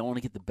 You want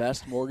to get the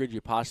best mortgage you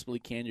possibly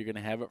can. You're going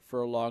to have it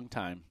for a long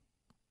time.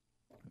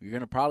 You're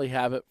going to probably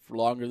have it for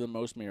longer than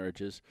most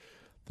marriages.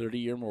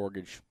 30-year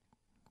mortgage.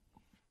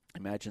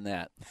 Imagine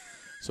that.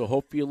 So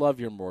hope you love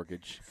your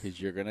mortgage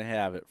because you're going to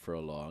have it for a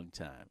long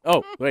time.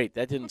 Oh, wait,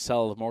 that didn't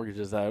sell the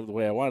mortgages the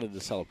way I wanted to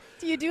sell them.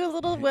 Do you do a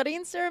little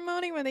wedding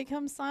ceremony when they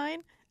come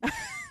sign?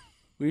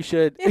 We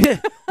should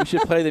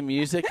play the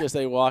music as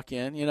they walk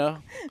in,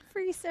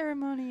 Free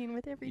ceremony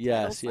with every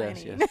Yes.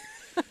 signing.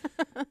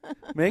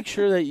 Make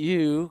sure that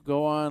you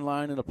go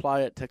online and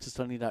apply at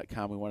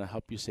TexasLending.com. We want to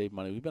help you save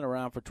money. We've been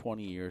around for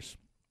 20 years.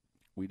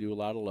 We do a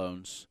lot of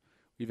loans.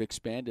 We've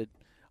expanded.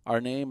 Our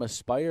name,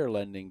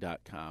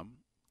 AspireLending.com.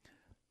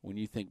 When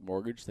you think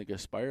mortgage, think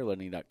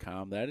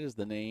AspireLending.com. That is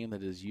the name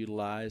that is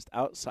utilized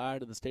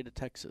outside of the state of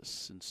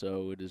Texas. And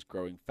so it is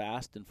growing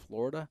fast in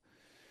Florida.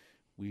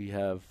 We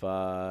have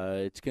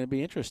it's going to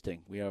be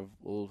interesting.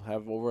 We'll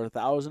have over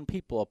 1,000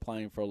 people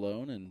applying for a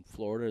loan in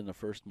Florida in the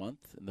first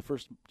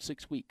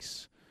 6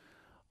 weeks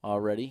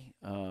already.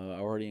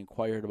 Already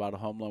inquired about a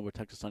home loan with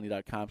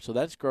TexasLending.com. So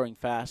that's growing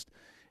fast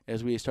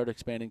as we start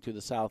expanding to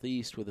the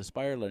southeast with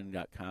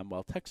AspireLending.com.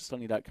 While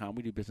TexasLending.com,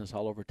 we do business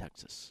all over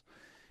Texas.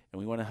 And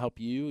we want to help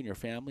you and your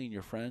family and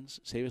your friends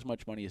save as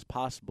much money as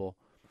possible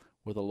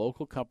with a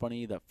local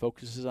company that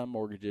focuses on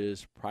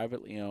mortgages,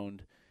 privately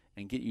owned,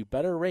 and get you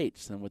better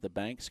rates than what the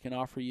banks can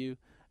offer you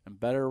and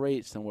better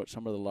rates than what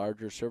some of the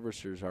larger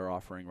servicers are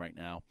offering right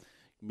now.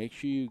 Make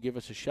sure you give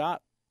us a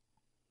shot.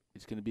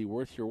 It's going to be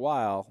worth your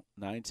while.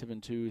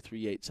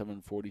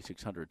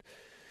 972-387-4600.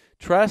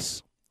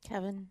 Tress.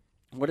 Kevin.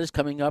 What is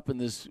coming up in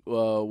this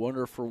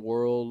wonderful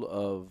world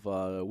of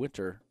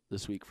winter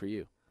this week for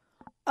you?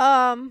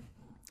 A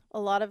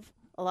lot of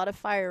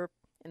fire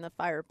in the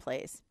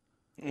fireplace.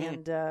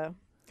 And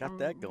Got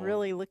that going. I'm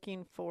really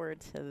looking forward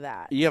to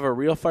that. You have a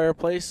real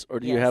fireplace, or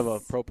do you have a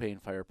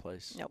propane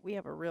fireplace? No, we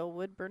have a real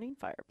wood-burning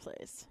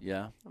fireplace.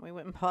 Yeah. And we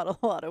went and bought a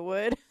lot of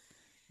wood.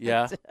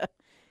 Yeah.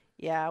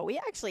 Yeah, we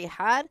actually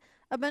had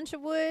a bunch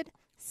of wood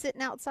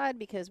sitting outside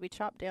because we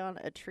chopped down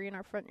a tree in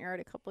our front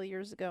yard a couple of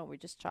years ago, and we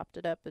just chopped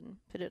it up and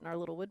put it in our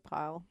little wood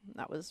pile.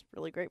 That was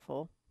really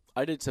grateful.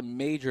 I did some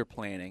major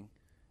planning,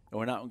 and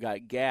went out and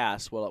got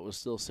gas while it was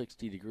still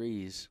 60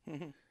 degrees.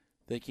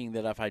 Thinking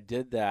that if I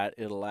did that,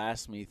 it'll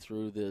last me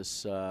through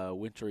this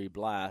wintry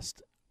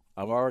blast.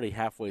 I'm already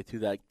halfway through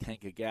that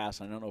tank of gas.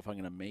 I don't know if I'm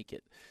going to make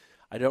it.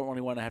 I don't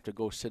really want to have to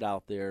go sit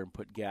out there and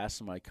put gas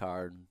in my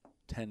car in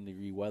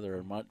 10-degree weather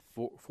or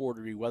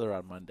 4-degree weather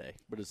on Monday.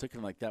 But it's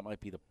looking like that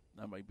might be the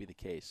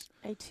case.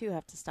 I too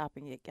have to stop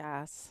and get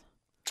gas.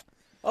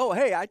 Oh,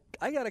 hey, I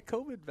got a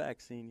COVID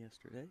vaccine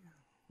yesterday.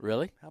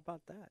 Really? How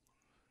about that?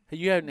 Hey,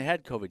 you haven't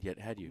had COVID yet,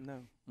 had you?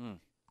 No.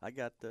 I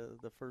got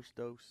the first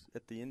dose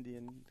at the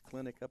Indian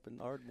clinic up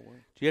in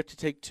Ardmore. Do you have to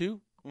take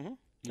two? Mm-hmm.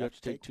 You have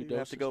to take 2 doses? You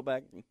have to go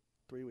back in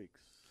 3 weeks.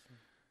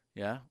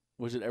 Yeah?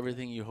 Was it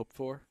everything you hoped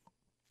for?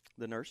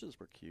 The nurses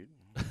were cute.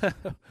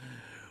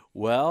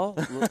 Well,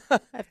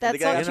 if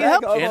that's what you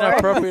hope for.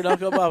 Inappropriate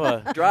Uncle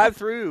Bubba. Drive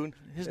through.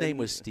 His name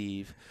was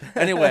Steve.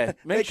 Anyway,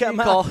 make sure you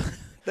call.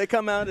 They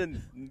come out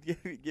and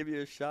give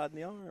you a shot in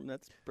the arm.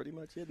 That's pretty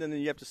much it. And then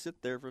you have to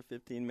sit there for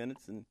 15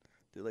 minutes and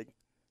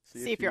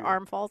see if your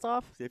arm falls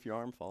off. See if your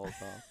arm falls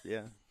off.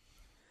 Yeah.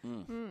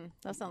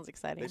 That sounds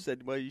exciting. They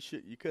said, well, you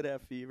could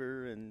have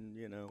fever and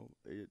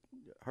it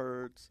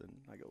hurts, and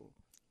I go,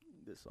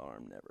 this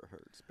arm never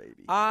hurts,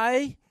 baby.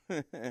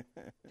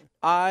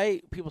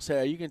 People say,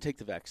 are you going to take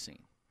the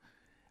vaccine?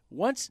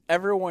 Once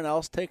everyone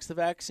else takes the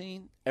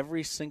vaccine,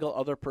 every single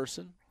other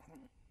person,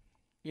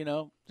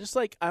 just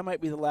like I might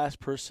be the last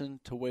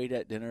person to wait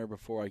at dinner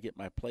before I get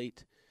my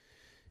plate,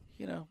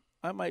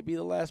 I might be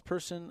the last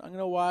person. I'm going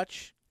to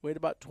wait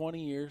about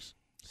 20 years,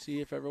 see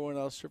if everyone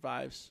else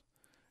survives.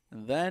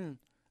 And then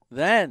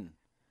I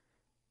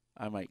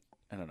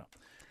don't know.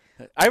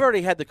 I've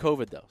already had the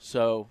COVID, though.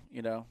 So, I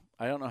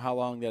don't know how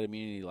long that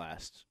immunity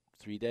lasts.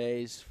 3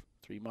 days,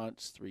 3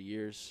 months, 3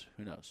 years,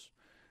 who knows?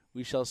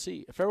 We shall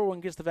see. If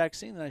everyone gets the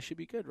vaccine, then I should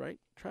be good, right,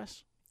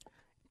 Tress?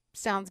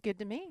 Sounds good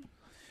to me.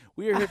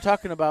 We are here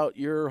talking about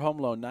your home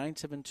loan,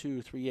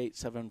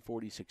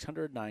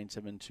 972-387-4600,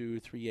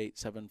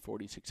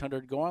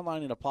 972-387-4600. Go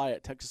online and apply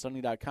at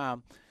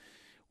texaslending.com.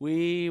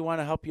 We want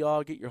to help you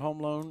all get your home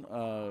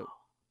loan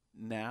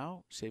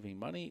now, saving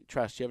money.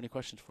 Tress, do you have any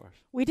questions for us?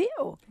 We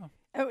do.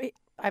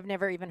 I've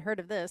never even heard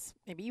of this.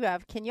 Maybe you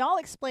have. Can y'all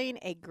explain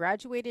a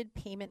graduated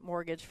payment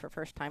mortgage for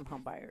first-time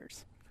home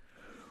buyers?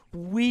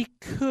 We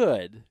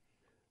could.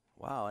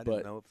 Wow, I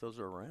didn't know if those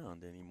are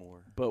around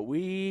anymore. But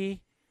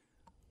we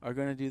are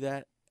going to do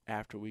that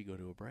after we go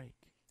to a break.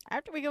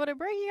 After we go to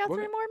break, you got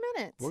 3 more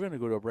minutes. We're going to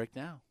go to a break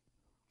now.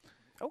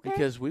 Okay.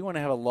 Because we want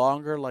to have a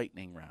longer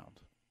lightning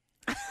round.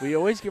 We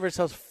always give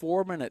ourselves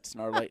 4 minutes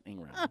in our lightning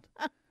round.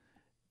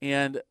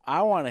 And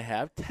I want to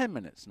have 10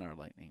 minutes in our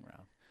lightning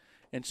round.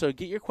 And so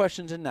get your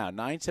questions in now,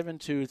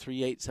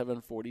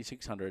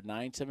 972-387-4600,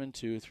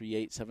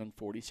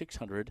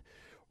 972-387-4600.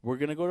 We're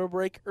going to go to a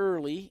break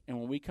early, and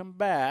when we come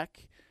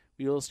back,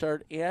 we will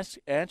start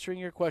answering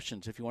your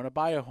questions. If you want to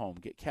buy a home,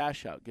 get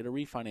cash out, get a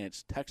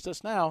refinance, text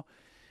us now,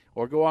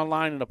 or go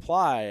online and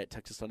apply at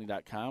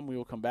texaslending.com. We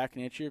will come back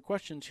and answer your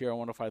questions here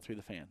on 105.3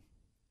 The Fan.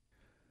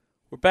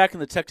 We're back in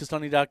the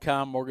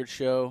texaslending.com mortgage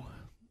show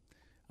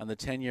on the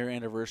 10-year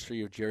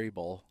anniversary of Jerry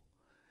Bowl,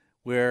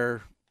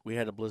 where we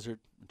had a blizzard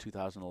in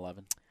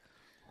 2011.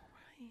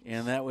 Right.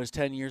 And that was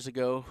 10 years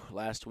ago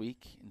last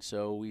week, and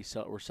so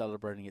we're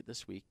celebrating it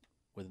this week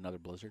with another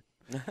blizzard.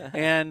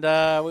 And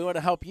we want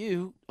to help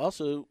you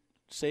also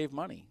save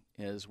money,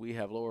 as we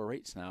have lower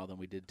rates now than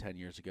we did 10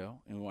 years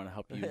ago, and we want to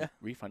help you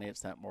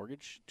refinance that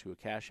mortgage to a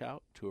cash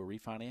out, to a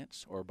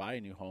refinance, or buy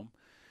a new home.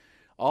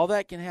 All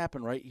that can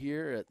happen right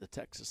here at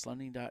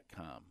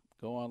thetexaslending.com.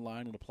 Go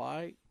online and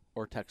apply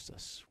or text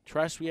us.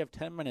 Tress, we have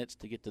 10 minutes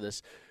to get to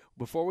this.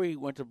 Before we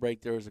went to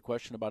break, there was a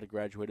question about a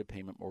graduated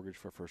payment mortgage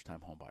for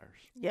first-time home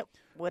buyers. Yep.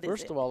 What is it?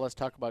 First of all, let's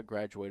talk about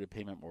graduated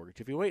payment mortgage.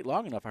 If you wait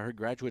long enough, I heard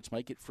graduates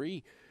might get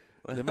free.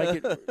 They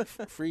might get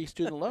free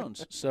student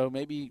loans. So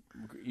maybe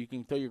you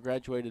can throw your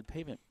graduated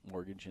payment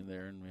mortgage in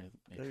there. And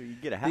you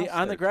get a house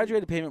on the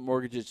graduated payment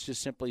mortgage, it's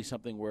just simply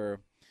something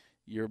where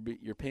your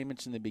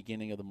payments in the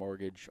beginning of the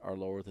mortgage are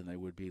lower than they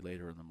would be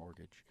later in the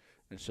mortgage.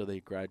 And so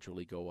they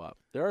gradually go up.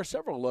 There are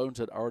several loans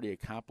that already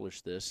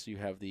accomplish this. You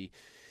have the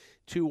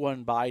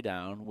 2-1 buy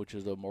down, which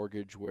is a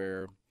mortgage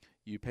where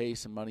you pay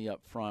some money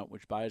up front,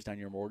 which buys down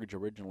your mortgage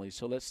originally.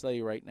 So let's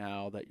say right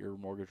now that your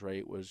mortgage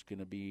rate was going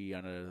to be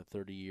on a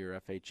 30-year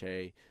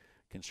FHA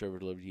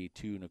conservatively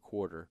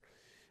 2.25.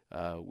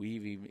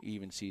 We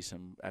even see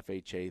some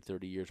FHA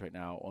 30 years right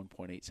now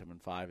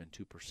 1.875 and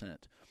 2%.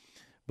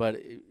 But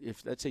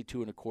if let's say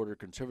 2.25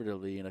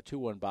 conservatively, and a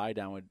 2-1 buy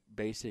down would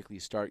basically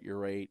start your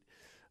rate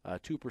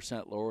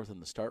 2% lower than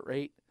the start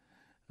rate.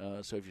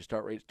 So if your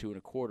start rate is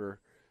 2.25.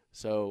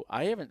 So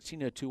I haven't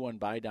seen a 2-1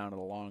 buy down in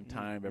a long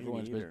time.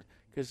 Everyone's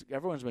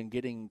been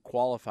getting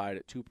qualified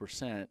at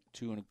 2%,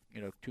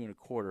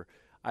 2.25.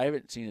 I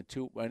haven't seen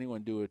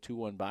anyone do a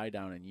 2-1 buy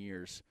down in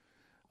years.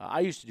 I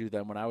used to do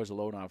them when I was a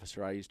loan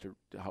officer. I used to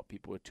help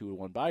people with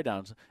 2-1 buy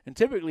downs, and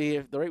typically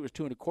if the rate was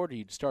 2.25,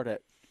 you'd start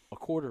at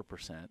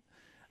 0.25%,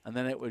 and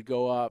then it would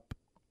go up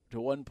to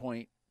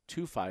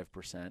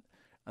 1.25%,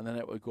 and then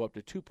it would go up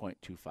to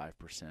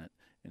 2.25%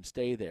 and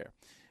stay there.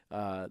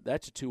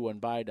 That's a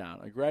 2-1 buy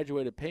down. A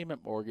graduated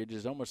payment mortgage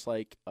is almost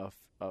like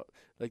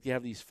like you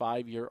have these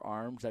 5-year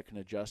arms that can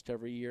adjust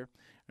every year.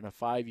 And a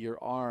 5-year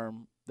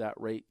arm, that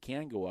rate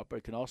can go up, but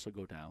it can also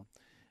go down.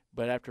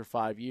 But after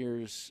 5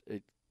 years,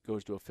 it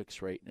goes to a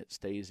fixed rate and it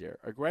stays there.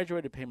 A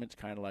graduated payment's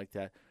kind of like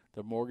that.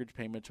 The mortgage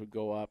payments would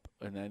go up,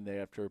 and then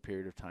after a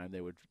period of time,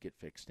 they would get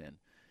fixed in.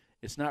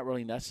 It's not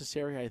really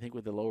necessary. I think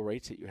with the low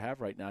rates that you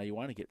have right now, you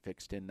want to get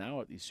fixed in now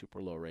at these super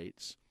low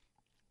rates.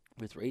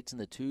 With rates in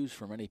the 2s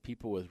for many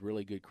people with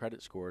really good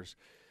credit scores,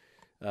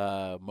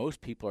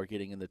 most people are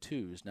getting in the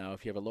 2s. Now,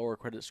 if you have a lower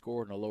credit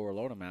score and a lower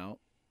loan amount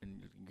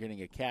and you're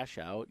getting a cash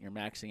out, and you're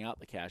maxing out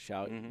the cash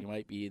out, you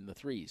might be in the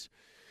 3s.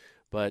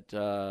 But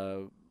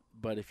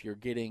if you're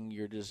getting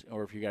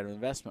or if you got an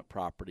investment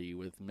property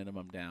with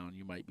minimum down,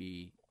 you might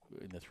be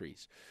in the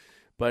 3s.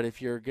 But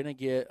if you're going to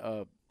get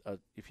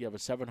if you have a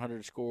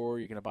 700 score,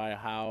 you're going to buy a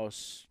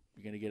house,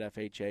 you're going to get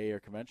FHA or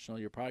conventional,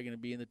 you're probably going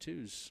to be in the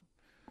 2s.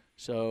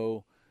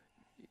 So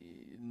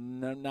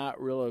not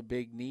really a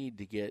big need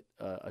to get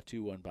a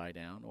 2-1 buy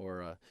down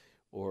or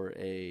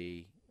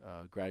a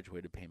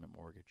graduated payment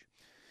mortgage.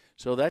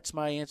 So that's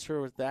my answer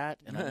with that,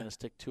 and I'm going to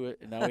stick to it.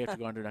 And now we have to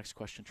go on to the next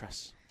question,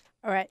 Tress.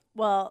 All right.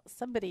 Well,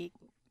 somebody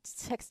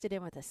texted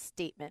in with a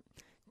statement.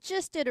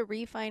 Just did a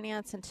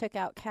refinance and took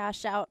out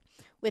cash out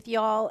with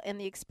y'all, and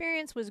the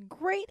experience was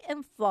great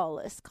and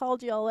flawless.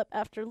 Called y'all up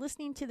after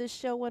listening to the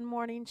show one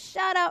morning.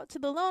 Shout out to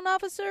the loan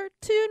officer,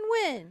 To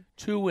Win.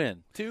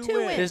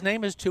 His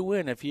name is To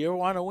Win. If you ever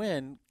want to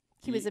win,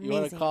 he was amazing. You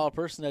want to call a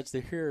person that's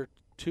here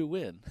to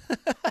win.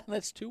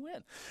 That's To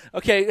Win.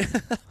 Okay.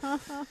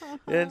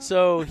 And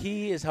so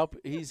he's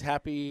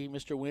happy.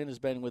 Mr. Win has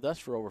been with us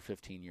for over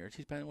 15 years.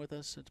 He's been with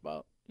us since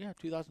about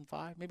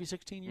 2005, maybe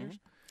 16 years.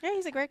 Yeah,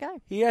 he's a great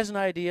guy. He has an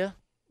idea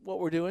what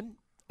we're doing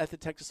at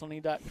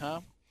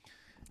thetexaslending.com.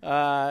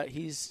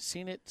 He's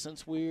seen it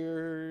since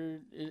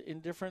we're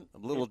indifferent.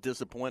 I'm a little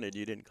disappointed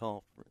you didn't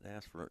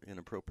ask for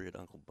inappropriate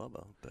Uncle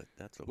Bubba, but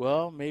that's okay.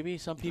 Well, maybe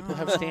some people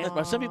have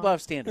standards. Some people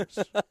have standards.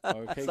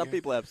 Okay, some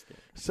people have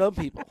standards. Some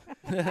people.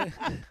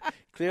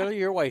 Clearly,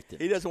 your wife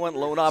did. He doesn't want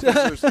loan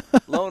officers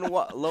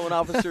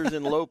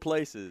in low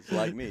places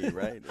like me,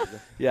 right?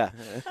 Yeah.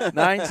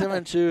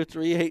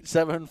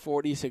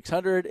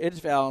 972-387-4600. It's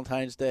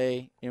Valentine's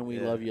Day, and we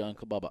love you,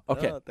 Uncle Bubba.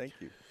 Okay. Oh, thank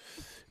you.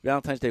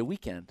 Valentine's Day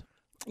weekend.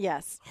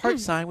 Yes. Heart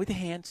sign with the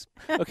hands.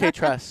 Okay,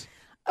 Tress.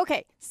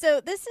 Okay, so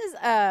this is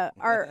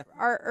our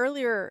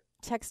earlier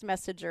text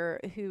messenger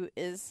who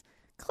is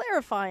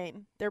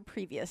clarifying their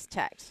previous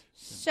text.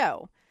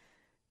 So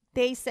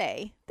they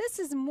say, this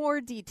is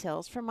more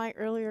details from my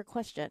earlier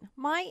question.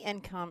 My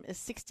income is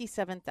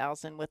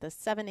 $67,000 with a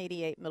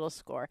 788 middle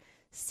score,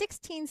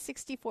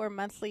 $1,664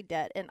 monthly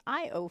debt, and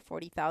I owe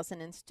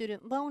 $40,000 in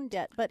student loan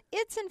debt, but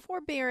it's in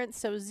forbearance,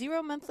 so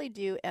 0 monthly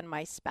due, and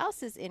my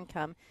spouse's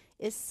income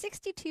is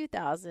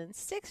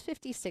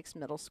 $62,656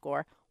 middle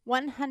score,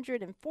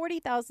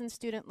 $140,000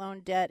 student loan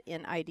debt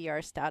in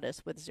IDR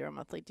status with 0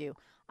 monthly due.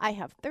 I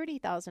have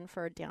 $30,000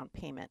 for a down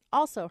payment.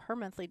 Also, her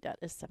monthly debt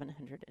is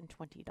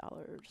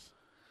 $720.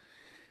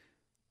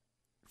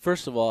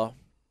 First of all,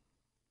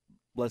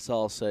 let's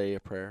all say a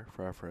prayer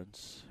for our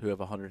friends who have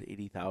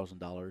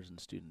 $180,000 in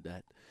student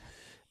debt,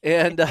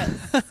 and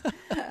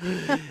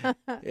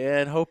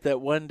and hope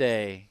that one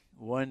day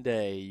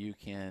you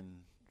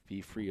can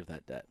be free of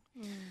that debt.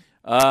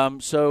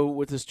 So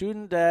with the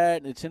student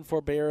debt, it's in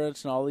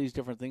forbearance and all these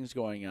different things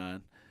going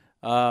on.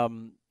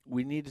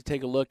 We need to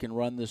take a look and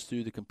run this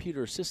through the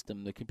computer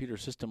system. The computer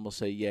system will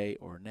say yay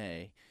or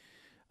nay.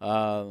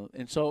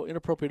 And so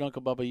inappropriate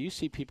Uncle Bubba, you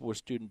see people with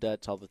student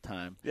debts all the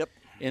time. Yep.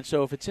 And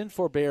so if it's in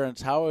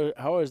forbearance, how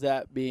is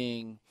that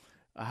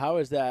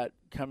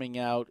coming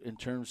out in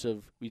terms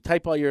of you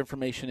type all your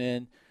information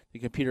in, the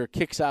computer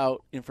kicks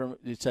out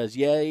it says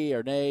yay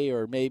or nay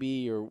or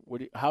maybe or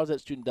how is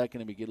that student debt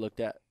going to get looked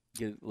at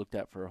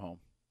for a home?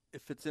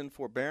 If it's in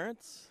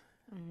forbearance,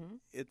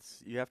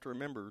 you have to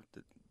remember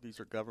that these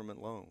are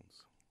government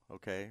loans.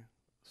 Okay,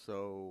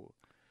 so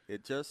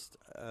it just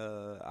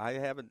I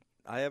haven't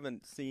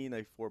seen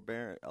a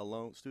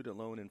student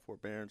loan in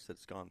forbearance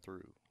that's gone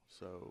through.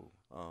 So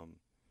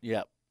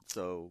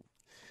So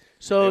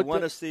they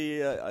want to see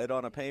it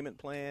on a payment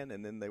plan,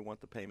 and then they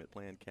want the payment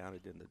plan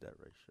counted in the debt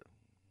ratio.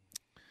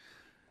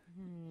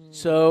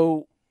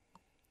 So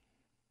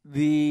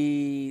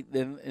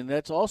and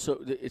that's also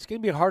it's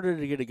going to be harder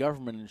to get a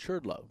government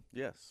insured loan.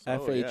 Yes.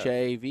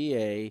 FHA,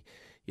 VA,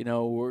 it's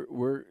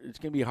going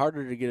to be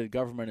harder to get a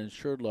government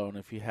insured loan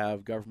if you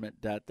have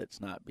government debt that's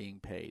not being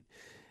paid.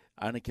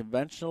 On a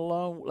conventional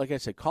loan, like I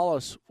said, call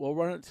us. We'll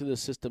run it through the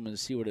system and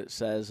see what it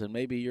says, and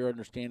maybe your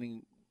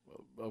understanding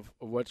of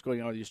what's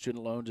going on with your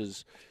student loans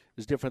is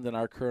different than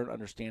our current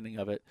understanding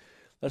of it.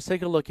 Let's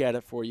take a look at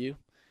it for you.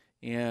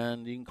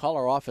 And you can call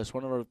our office.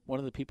 One of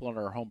the people on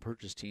our home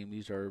purchase team,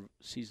 these are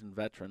seasoned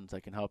veterans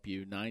that can help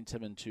you,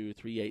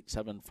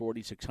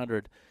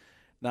 972-387-4600,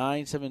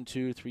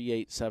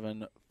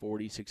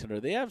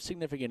 972-387-4600. They have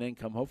significant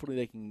income. Hopefully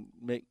they can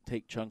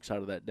take chunks out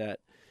of that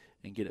debt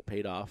and get it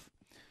paid off.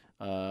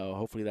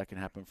 Hopefully that can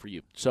happen for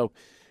you. So,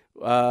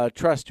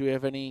 Trust, do we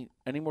have any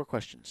more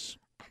questions?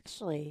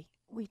 Actually,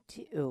 we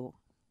do.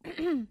 We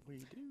do.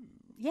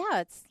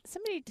 Yeah,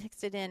 somebody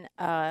texted in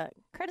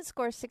credit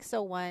score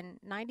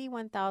 601,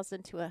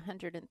 91,000 to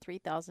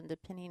 103,000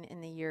 depending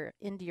into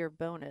your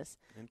bonus,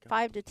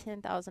 $5,000 to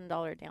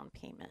 $10,000 down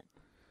payment.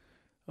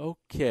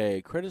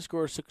 Okay, credit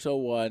score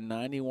 601,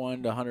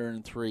 91 to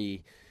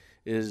 103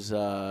 is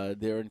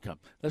their income.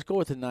 Let's go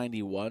with the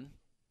 91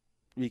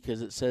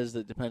 because it says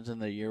that it depends on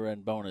the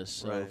year-end bonus.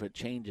 So if it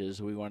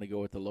changes, we want to go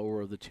with the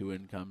lower of the two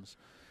incomes.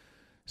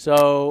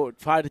 So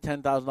 $5,000 to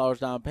 $10,000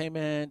 down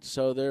payment.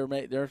 So they're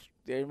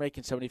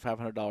making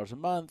 $7,500 a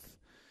month,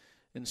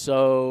 and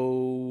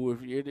so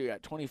if you're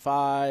at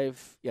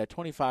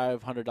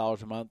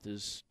 $2,500 a month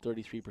is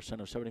 33%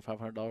 of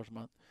 $7,500 a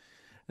month.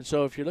 And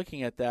so if you're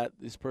looking at that,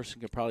 this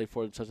person could probably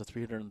afford themselves a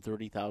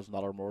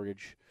 $330,000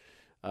 mortgage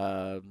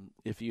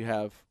if you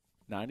have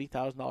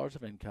 $90,000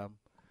 of income.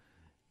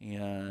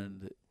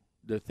 And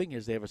the thing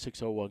is, they have a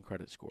 601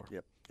 credit score.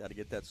 Yep, got to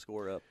get that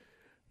score up.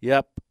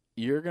 Yep.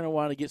 You're going to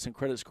want to get some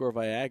credit score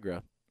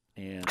Viagra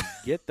and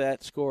get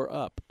that score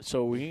up.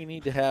 So we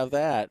need to have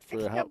that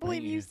for. I can't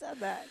believe you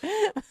said that.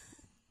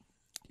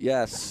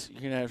 Yes,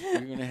 you're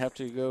gonna have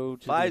to go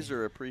to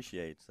Pfizer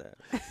appreciates that.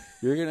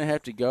 You're gonna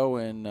have to go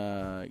and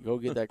go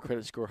get that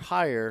credit score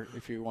higher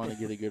if you want to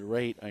get a good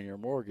rate on your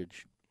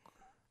mortgage.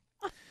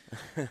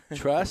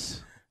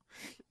 Trust.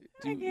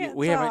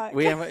 We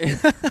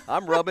haven't.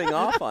 I'm rubbing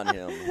off on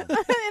him.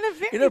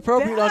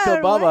 Inappropriate Uncle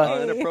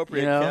Bubba.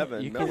 Inappropriate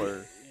Kevin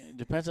Miller.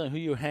 Depends on who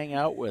you hang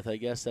out with. I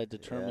guess that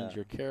determines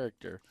your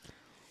character.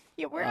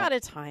 Yeah, we're out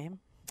of time.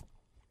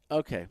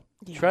 Okay.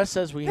 Yeah. Tress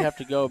says we have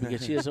to go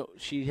because she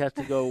has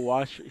to go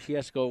wash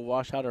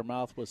out her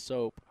mouth with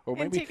soap, or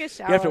maybe take a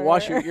shower. You have to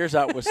wash your ears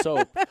out with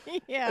soap.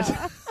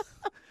 Yeah.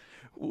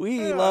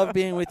 We love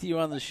being with you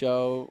on the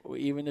show.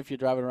 Even if you're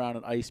driving around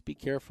in ice, be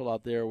careful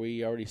out there.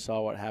 We already saw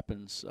what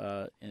happens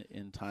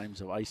in times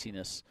of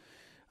iciness.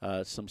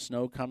 Some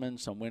snow coming,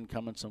 some wind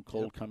coming, some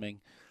cold coming.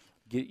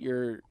 Get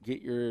your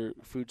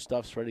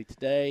foodstuffs ready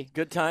today.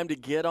 Good time to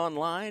get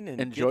online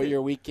and enjoy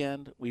your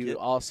weekend. We will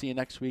all see you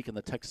next week on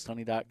the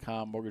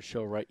TexasHoney.com Mortgage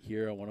Show right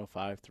here on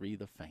 105.3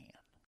 The Fan.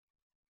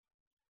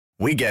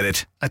 We get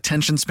it.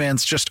 Attention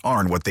spans just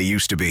aren't what they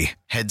used to be.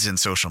 Heads in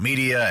social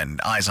media and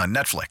eyes on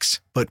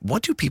Netflix. But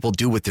what do people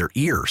do with their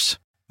ears?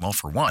 Well,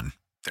 for one,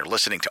 they're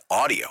listening to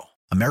audio.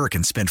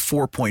 Americans spend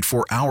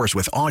 4.4 hours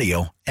with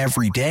audio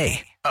every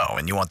day. Oh,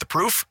 and you want the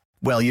proof?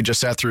 Well, you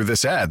just sat through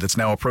this ad that's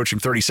now approaching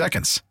 30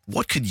 seconds.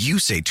 What could you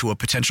say to a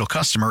potential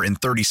customer in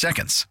 30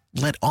 seconds?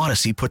 Let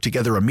Odyssey put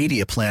together a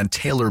media plan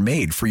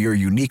tailor-made for your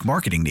unique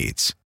marketing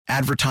needs.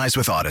 Advertise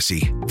with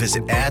Odyssey.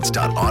 Visit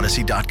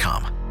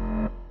ads.odyssey.com.